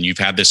challenge, and you've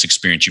had this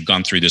experience, you've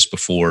gone through this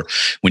before,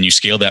 when you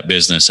scale that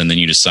business and then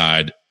you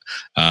decide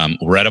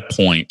we're at a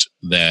point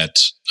that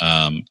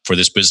for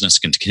this business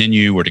to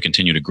continue or to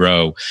continue to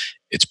grow,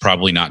 it's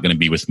probably not going to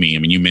be with me. I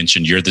mean, you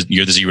mentioned you're the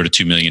 0 to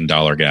 $2 million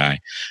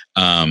guy.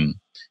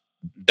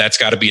 That's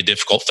got to be a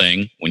difficult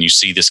thing when you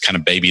see this kind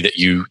of baby that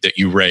you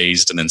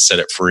raised and then set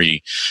it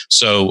free.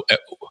 So at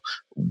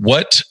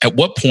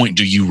what point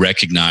do you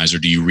recognize, or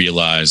do you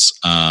realize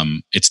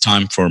it's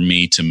time for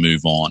me to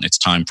move on? It's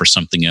time for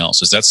something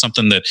else. Is that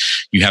something that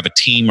you have a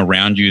team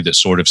around you that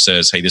sort of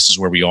says, hey, this is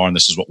where we are and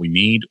this is what we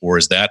need? Or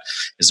is there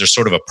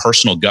sort of a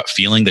personal gut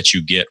feeling that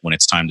you get when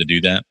it's time to do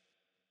that?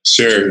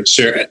 Sure.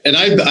 And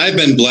I've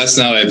been blessed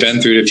now. I've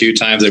been through it a few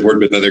times. I've worked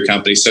with other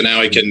companies. So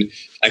now I can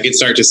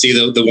start to see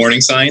the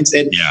warning signs.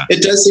 It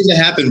does seem to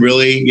happen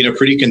really,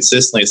 pretty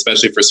consistently,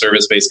 especially for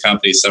service-based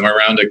companies. Somewhere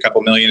around a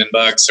couple $1 million,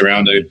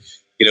 around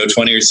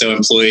 20 or so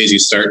employees, you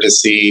start to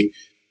see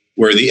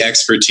where the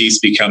expertise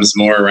becomes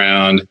more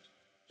around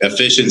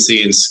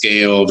efficiency and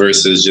scale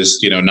versus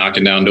just,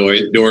 knocking down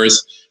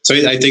doors. So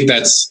I think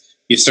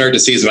you start to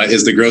see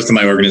is the growth of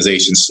my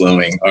organization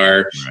slowing?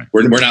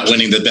 We're not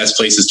winning the best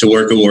places to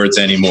work awards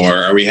anymore?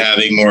 Are we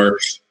having more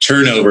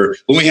turnover?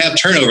 When we have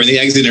turnover in the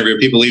exit interview,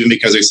 people leaving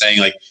because they're saying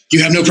like,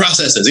 you have no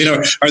processes,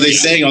 are they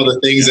saying all the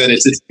things that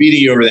it's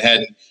beating you over the head?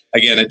 And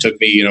again, it took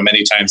me,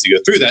 many times to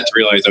go through that to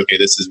realize, okay,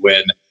 this is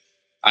when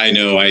I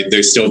know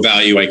there's still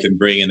value I can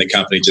bring in the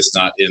company, just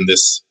not in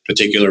this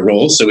particular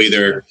role. So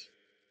either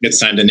it's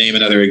time to name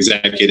another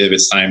executive,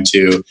 it's time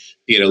to,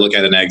 look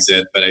at an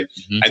exit. But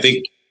I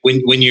think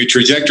when your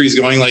trajectory is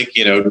going like,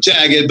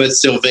 jagged, but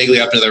still vaguely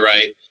up to the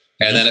right,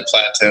 and then it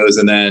plateaus.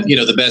 And then,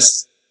 the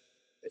best,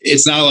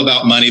 it's not all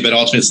about money, but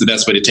ultimately it's the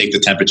best way to take the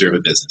temperature of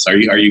a business. Are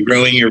you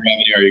growing your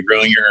revenue? Are you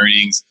growing your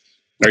earnings?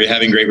 Are you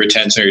having great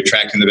retention? Are you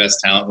attracting the best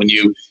talent? When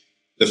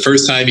the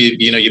first time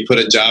you put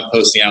a job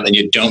posting out and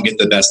you don't get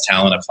the best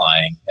talent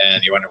applying,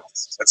 and you wonder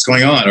what's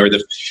going on, or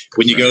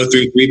when you go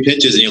through 3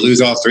 pitches and you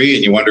lose all 3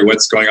 and you wonder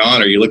what's going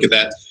on, or you look at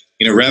that,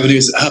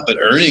 revenue's up, but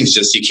earnings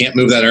you can't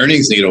move that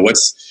earnings needle.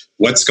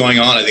 What's going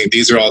on? I think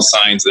these are all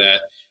signs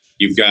that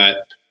you've got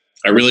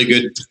a really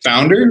good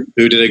founder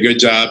who did a good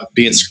job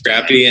being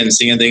scrappy and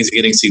seeing things and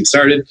getting seeds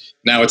started.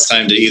 Now it's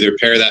time to either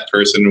pair that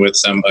person with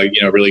some,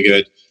 really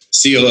good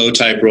COO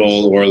type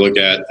role, or look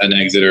at an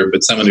exiter,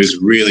 but someone who's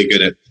really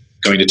good at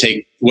going to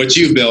take what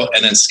you've built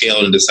and then scale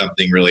it into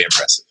something really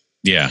impressive.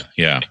 Yeah.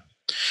 Yeah.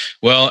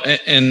 Well,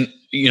 and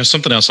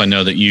something else I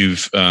know that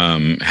you've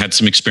had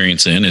some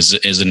experience in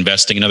is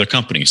investing in other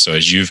companies. So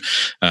as you've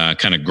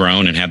kind of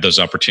grown and had those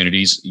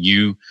opportunities,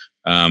 you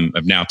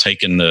have now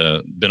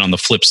been on the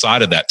flip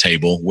side of that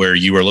table, where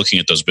you are looking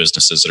at those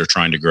businesses that are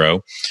trying to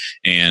grow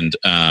and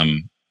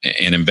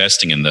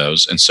investing in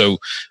those. And so,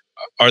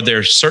 are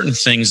there certain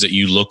things that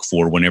you look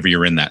for whenever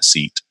you're in that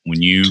seat?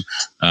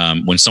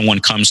 When someone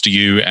comes to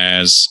you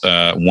as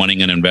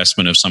wanting an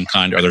investment of some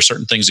kind, are there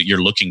certain things that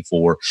you're looking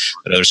for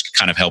that others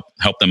can kind of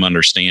help them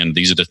understand?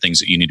 These are the things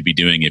that you need to be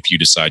doing if you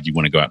decide you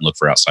want to go out and look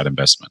for outside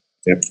investment.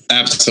 Yep,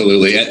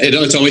 absolutely.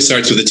 It always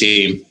starts with the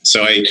team.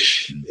 So I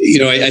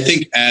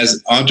think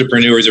as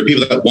entrepreneurs, or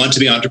people that want to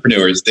be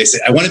entrepreneurs, they say,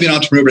 I want to be an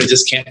entrepreneur, but I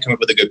just can't come up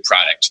with a good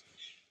product.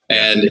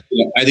 And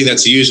I think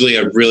that's usually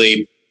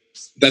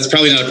that's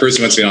probably not a person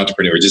who wants to be an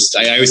entrepreneur.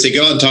 I always say,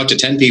 go out and talk to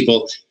 10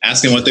 people,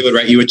 ask them what they would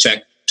write you a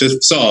check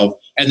to solve,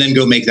 and then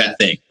go make that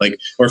thing,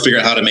 or figure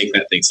out how to make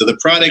that thing. So the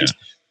product,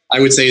 I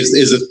would say,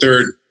 is a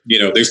third.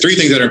 There's 3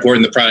 things that are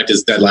important. The product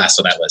is dead last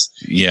on that list.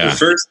 Yeah. The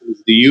first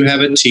is, do you have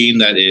a team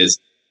that is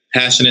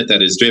passionate,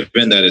 that is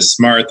driven, that is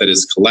smart, that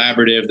is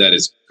collaborative, that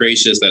is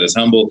gracious, that is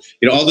humble?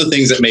 All the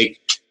things that make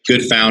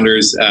good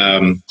founders.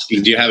 Do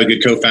you have a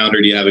good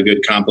co-founder? Do you have a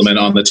good complement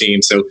on the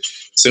team? So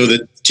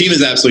the team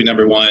is absolutely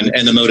number one,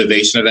 and the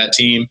motivation of that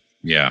team.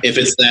 Yeah. If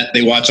it's that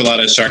they watch a lot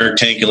of Shark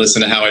Tank and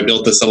listen to how I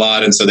built this a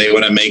lot, and so they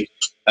want to make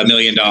 $1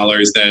 million,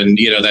 then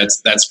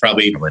that's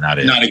probably not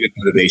a good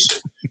motivation.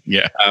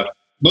 Yeah.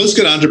 Most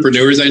good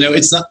entrepreneurs I know,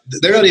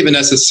 they're not even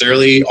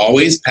necessarily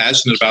always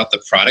passionate about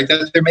the product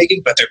that they're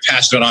making, but they're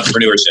passionate about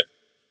entrepreneurship.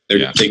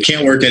 They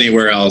can't work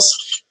anywhere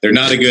else. They're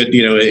not a good,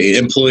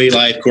 employee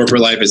life,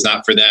 corporate life is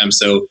not for them.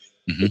 So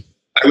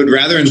I would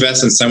rather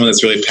invest in someone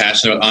that's really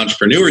passionate about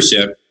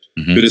entrepreneurship,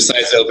 who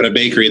decides to open a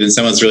bakery, than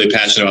someone that's really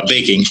passionate about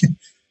baking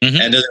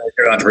and doesn't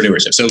care about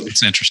entrepreneurship. So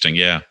it's interesting.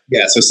 Yeah.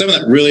 Yeah. So someone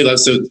that really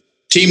loves, so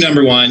team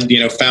number one,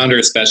 founder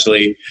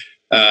especially.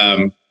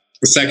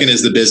 The second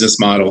is the business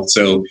model.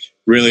 So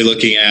really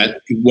looking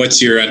at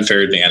what's your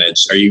unfair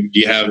advantage. Do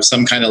you have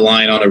some kind of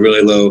line on a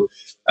really low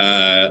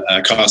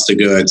cost of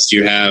goods? Do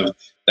you have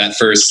that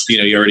first,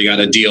 you already got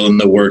a deal in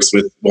the works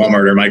with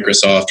Walmart or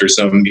Microsoft or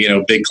some,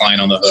 big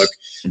client on the hook?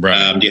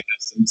 Right. Do you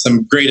have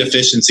some great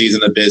efficiencies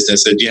in the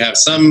business? So do you have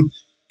some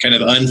kind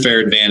of unfair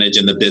advantage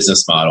in the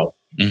business model?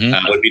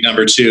 Would be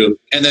number 2.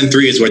 And then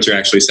 3 is what you're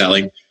actually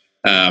selling.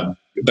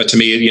 But to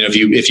me,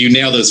 if you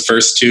nail those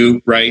first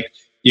 2 right,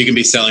 you can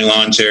be selling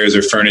lawn chairs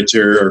or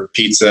furniture or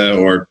pizza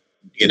or,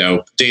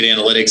 data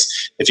analytics.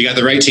 If you got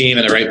the right team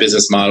and the right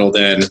business model,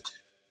 then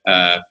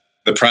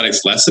the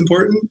product's less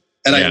important.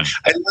 And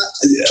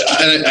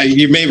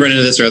you may run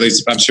into this, or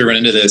others I'm sure run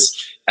into this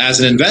as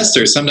an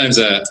investor. Sometimes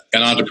an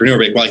entrepreneur will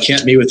be like, well, I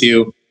can't meet with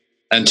you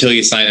until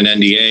you sign an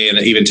NDA and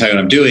even tell you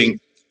what I'm doing.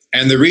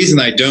 And the reason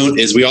I don't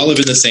is we all live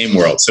in the same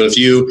world. So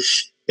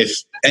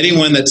if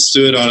anyone that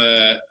stood on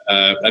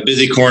a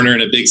busy corner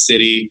in a big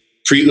city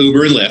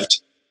pre-Uber and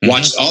Lyft,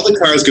 watched all the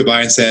cars go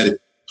by and said,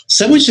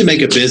 someone should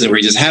make a business where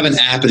you just have an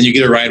app and then you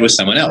get a ride with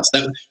someone else.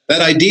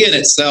 That idea in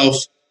itself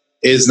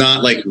is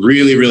not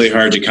really, really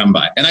hard to come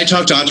by. And I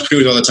talk to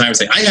entrepreneurs all the time and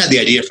say, I had the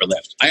idea for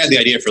Lyft. I had the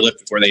idea for Lyft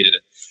before they did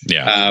it.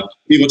 Yeah.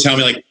 People tell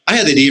me I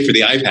had the idea for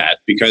the iPad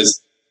because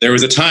there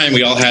was a time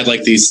we all had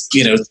these,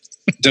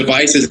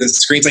 devices and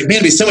screens. Man,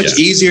 it'd be so much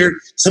easier.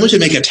 Someone should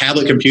make a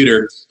tablet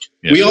computer.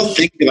 Yeah. We all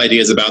think of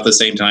ideas about the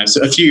same time.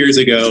 So a few years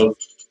ago,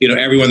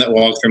 everyone that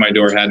walked through my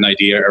door had an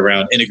idea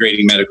around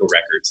integrating medical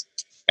records.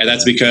 And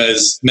that's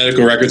because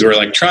medical records were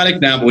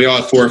electronic now, but we all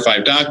have 4 or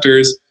 5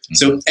 doctors.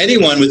 So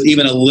anyone with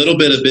even a little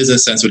bit of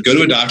business sense would go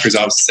to a doctor's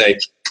office and say,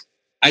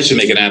 I should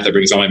make an app that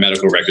brings all my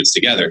medical records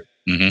together.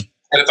 And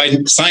if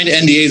I signed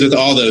NDAs with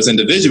all those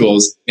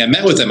individuals and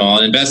met with them all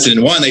and invested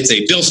in one, they'd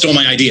say, Bill stole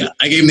my idea.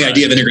 I gave him the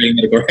idea of integrating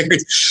medical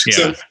records. Yeah.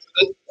 So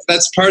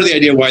that's part of the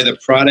idea why the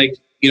product,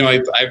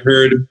 I've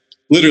heard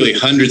literally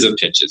hundreds of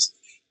pitches.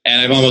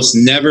 And I've almost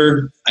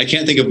never, I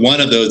can't think of one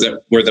of those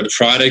where the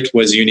product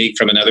was unique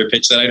from another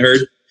pitch that I'd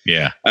heard.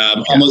 Yeah.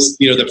 Almost,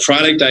 the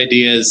product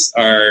ideas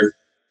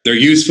they're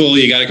useful.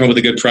 You got to come up with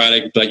a good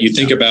product, but you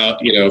think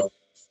about,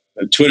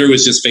 Twitter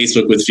was just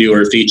Facebook with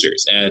fewer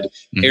features, and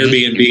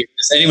Airbnb,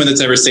 anyone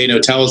that's ever stayed in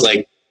hotels,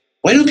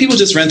 why don't people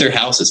just rent their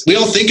houses? We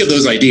all think of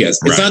those ideas.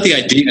 It's not the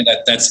idea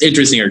that's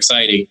interesting or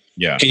exciting.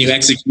 Yeah. Can you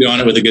execute on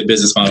it with a good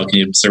business model? Can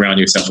you surround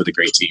yourself with a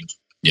great team?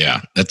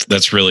 Yeah,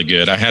 that's really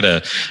good. I had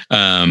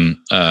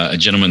a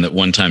gentleman that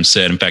one time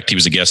said, in fact, he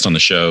was a guest on the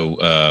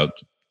show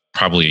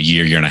probably a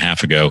year and a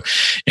half ago.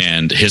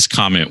 And his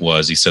comment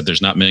was, he said,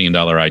 there's not $1 million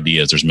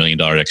ideas, there's $1 million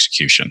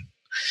execution.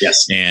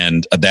 Yes.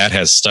 And that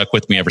has stuck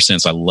with me ever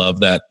since. I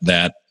love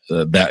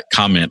that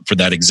comment for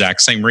that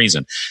exact same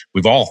reason.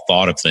 We've all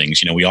thought of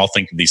things, we all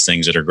think of these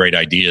things that are great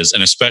ideas,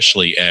 and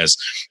especially as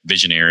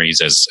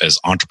visionaries, as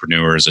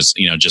entrepreneurs, as,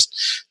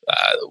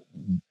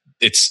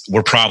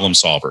 we're problem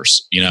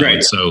solvers, Right.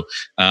 And so,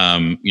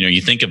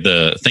 you think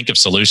of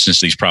solutions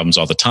to these problems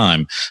all the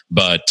time,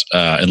 but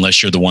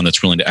unless you're the one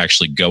that's willing to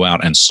actually go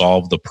out and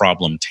solve the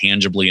problem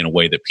tangibly in a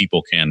way that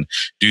people can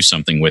do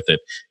something with it,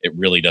 it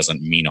really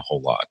doesn't mean a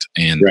whole lot.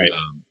 And, right.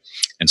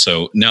 And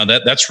so now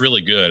that's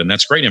really good. And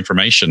that's great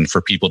information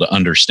for people to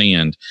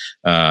understand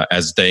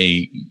as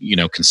they,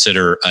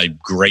 consider a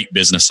great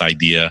business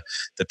idea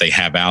that they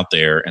have out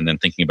there, and then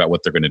thinking about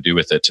what they're going to do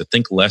with it, to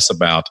think less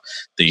about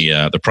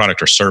the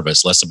product or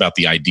service, less about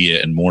the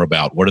idea, and more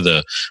about what are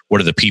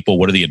the people,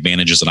 what are the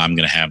advantages that I'm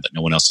going to have that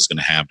no one else is going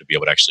to have to be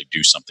able to actually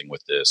do something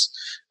with this,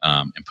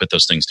 and put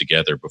those things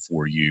together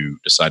before you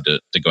decide to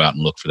go out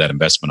and look for that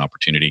investment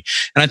opportunity.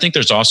 And I think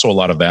there's also a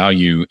lot of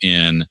value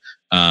in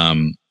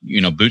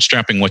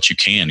bootstrapping what you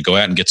can. Go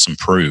out and get some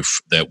proof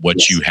that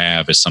what you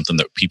have is something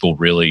that people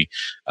really,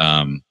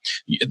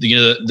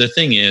 the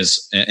thing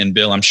is, and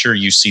Bill, I'm sure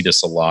you see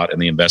this a lot in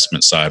the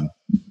investment side.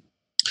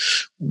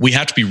 We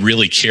have to be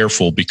really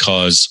careful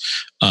because,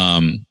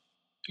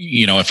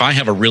 if I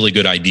have a really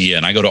good idea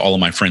and I go to all of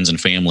my friends and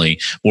family,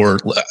 or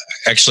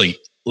actually,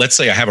 let's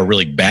say I have a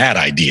really bad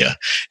idea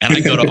and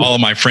I go to all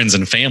of my friends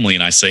and family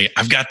and I say,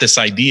 I've got this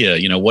idea,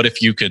 what if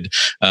you could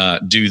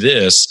do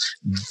this?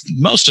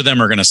 Most of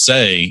them are going to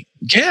say,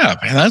 yeah,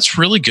 man, that's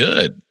really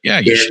good. Yeah,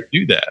 you should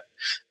do that.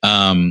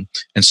 And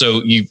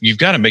so you've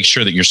got to make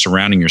sure that you're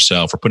surrounding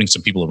yourself or putting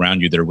some people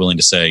around you that are willing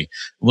to say,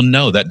 well,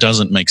 no, that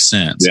doesn't make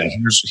sense. Yeah.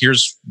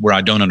 Here's where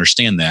I don't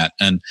understand that.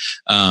 And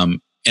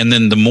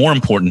then the more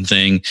important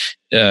thing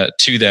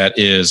to that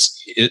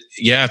is,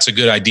 it's a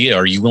good idea.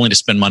 Are you willing to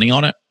spend money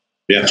on it?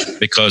 Yeah.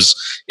 Because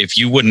if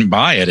you wouldn't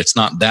buy it, it's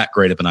not that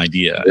great of an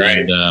idea.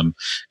 Right.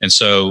 And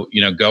so,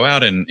 go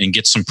out and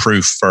get some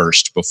proof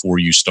first before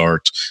you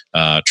start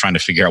trying to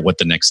figure out what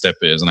the next step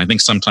is. And I think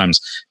sometimes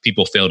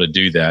people fail to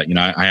do that.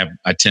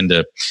 I tend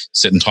to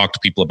sit and talk to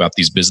people about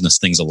these business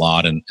things a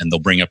lot, and they'll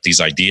bring up these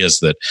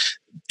ideas that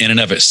in and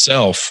of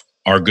itself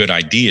are good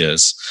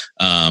ideas.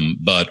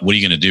 But what are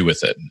you going to do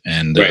with it?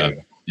 And, right.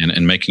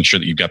 And making sure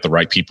that you've got the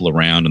right people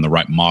around and the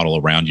right model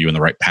around you and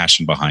the right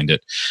passion behind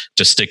it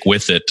to stick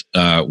with it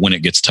when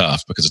it gets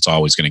tough, because it's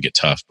always going to get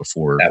tough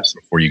before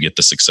you get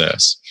the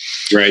success.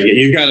 Right.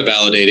 You've got to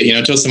validate it.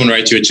 Until someone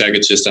writes you a check,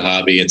 it's just a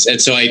hobby. And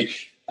so I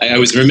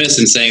was remiss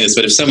in saying this,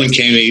 but if someone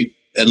came to me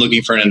and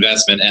looking for an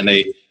investment and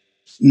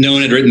no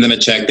one had written them a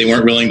check, they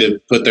weren't willing to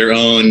put their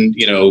own,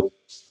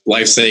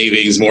 life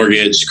savings,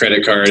 mortgage,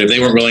 credit card, if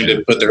they weren't willing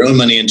to put their own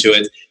money into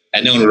it,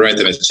 and no one would write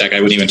them a check,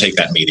 I wouldn't even take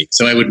that meeting.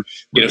 So I would,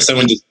 if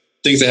someone just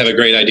thinks they have a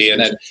great idea,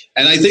 and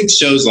I think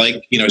shows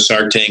like,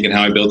 Shark Tank and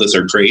How I Built This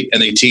are great.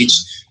 And they teach,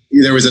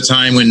 there was a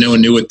time when no one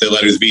knew what the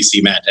letters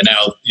VC meant. And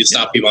now you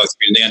stop people on the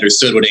street and they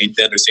understood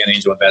they understand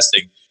angel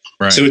investing.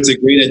 Right. So it's a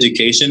great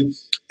education.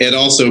 It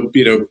also,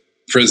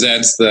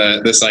 presents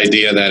this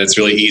idea that it's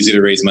really easy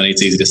to raise money.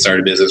 It's easy to start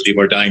a business.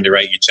 People are dying to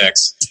write you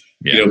checks.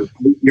 Yeah.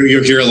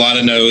 You hear a lot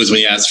of no's when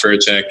you ask for a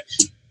check.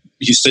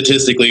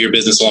 Statistically, your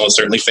business will almost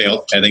certainly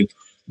fail. I think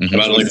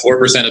about only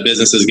 4% of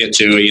businesses get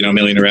to $1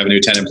 million in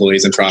revenue, 10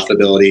 employees, and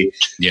profitability.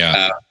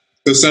 Yeah.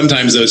 So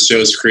sometimes those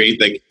shows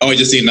create I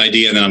just need an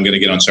idea, and then I'm going to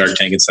get on Shark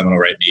Tank, and someone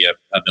will write me a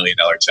 $1 million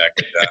check.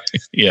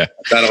 Yeah,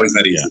 not always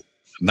that easy. Yeah.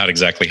 Not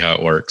exactly how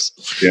it works.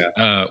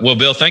 Yeah. Well,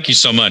 Bill, thank you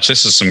so much.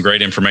 This is some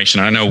great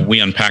information. I know we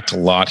unpacked a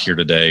lot here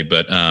today,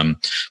 but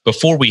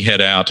before we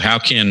head out, how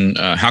can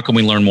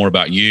we learn more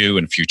about you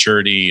and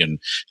Futurity, and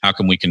how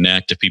can we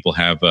connect if people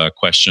have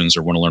questions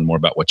or want to learn more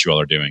about what you all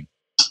are doing?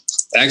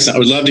 Excellent. I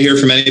would love to hear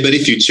from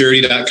anybody.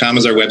 Futurity.com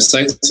is our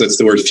website. So it's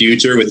the word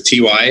future with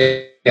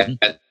TY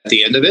at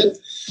the end of it.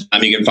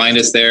 You can find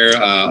us there.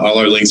 All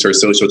our links to our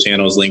social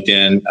channels,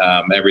 LinkedIn,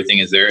 everything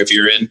is there. If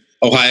you're in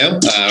Ohio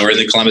or in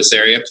the Columbus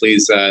area,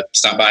 please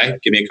stop by,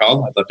 give me a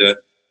call. I'd love to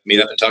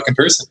meet up and talk in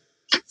person.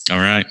 All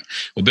right.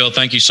 Well, Bill,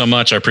 thank you so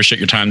much. I appreciate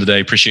your time today.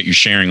 Appreciate you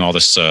sharing all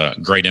this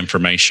great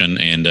information,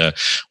 and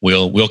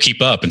we'll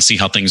keep up and see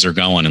how things are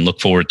going, and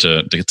look forward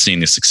to seeing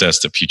the success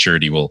that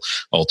Futurity will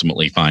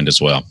ultimately find as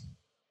well.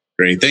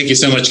 Great. Thank you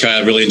so much,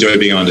 Kyle. I really enjoyed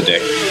being on today.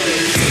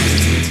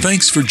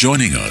 Thanks for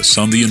joining us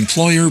on the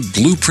Employer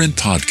Blueprint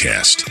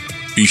Podcast.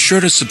 Be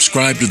sure to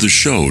subscribe to the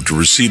show to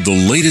receive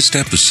the latest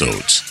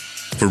episodes.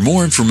 For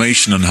more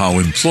information on how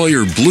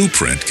Employer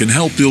Blueprint can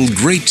help build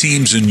great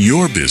teams in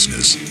your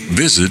business,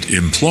 visit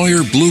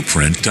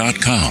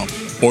employerblueprint.com.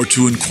 Or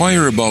to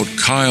inquire about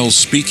Kyle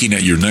speaking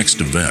at your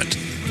next event,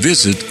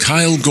 visit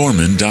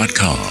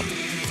kylegorman.com.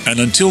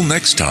 And until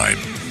next time,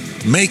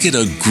 Make it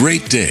a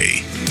great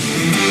day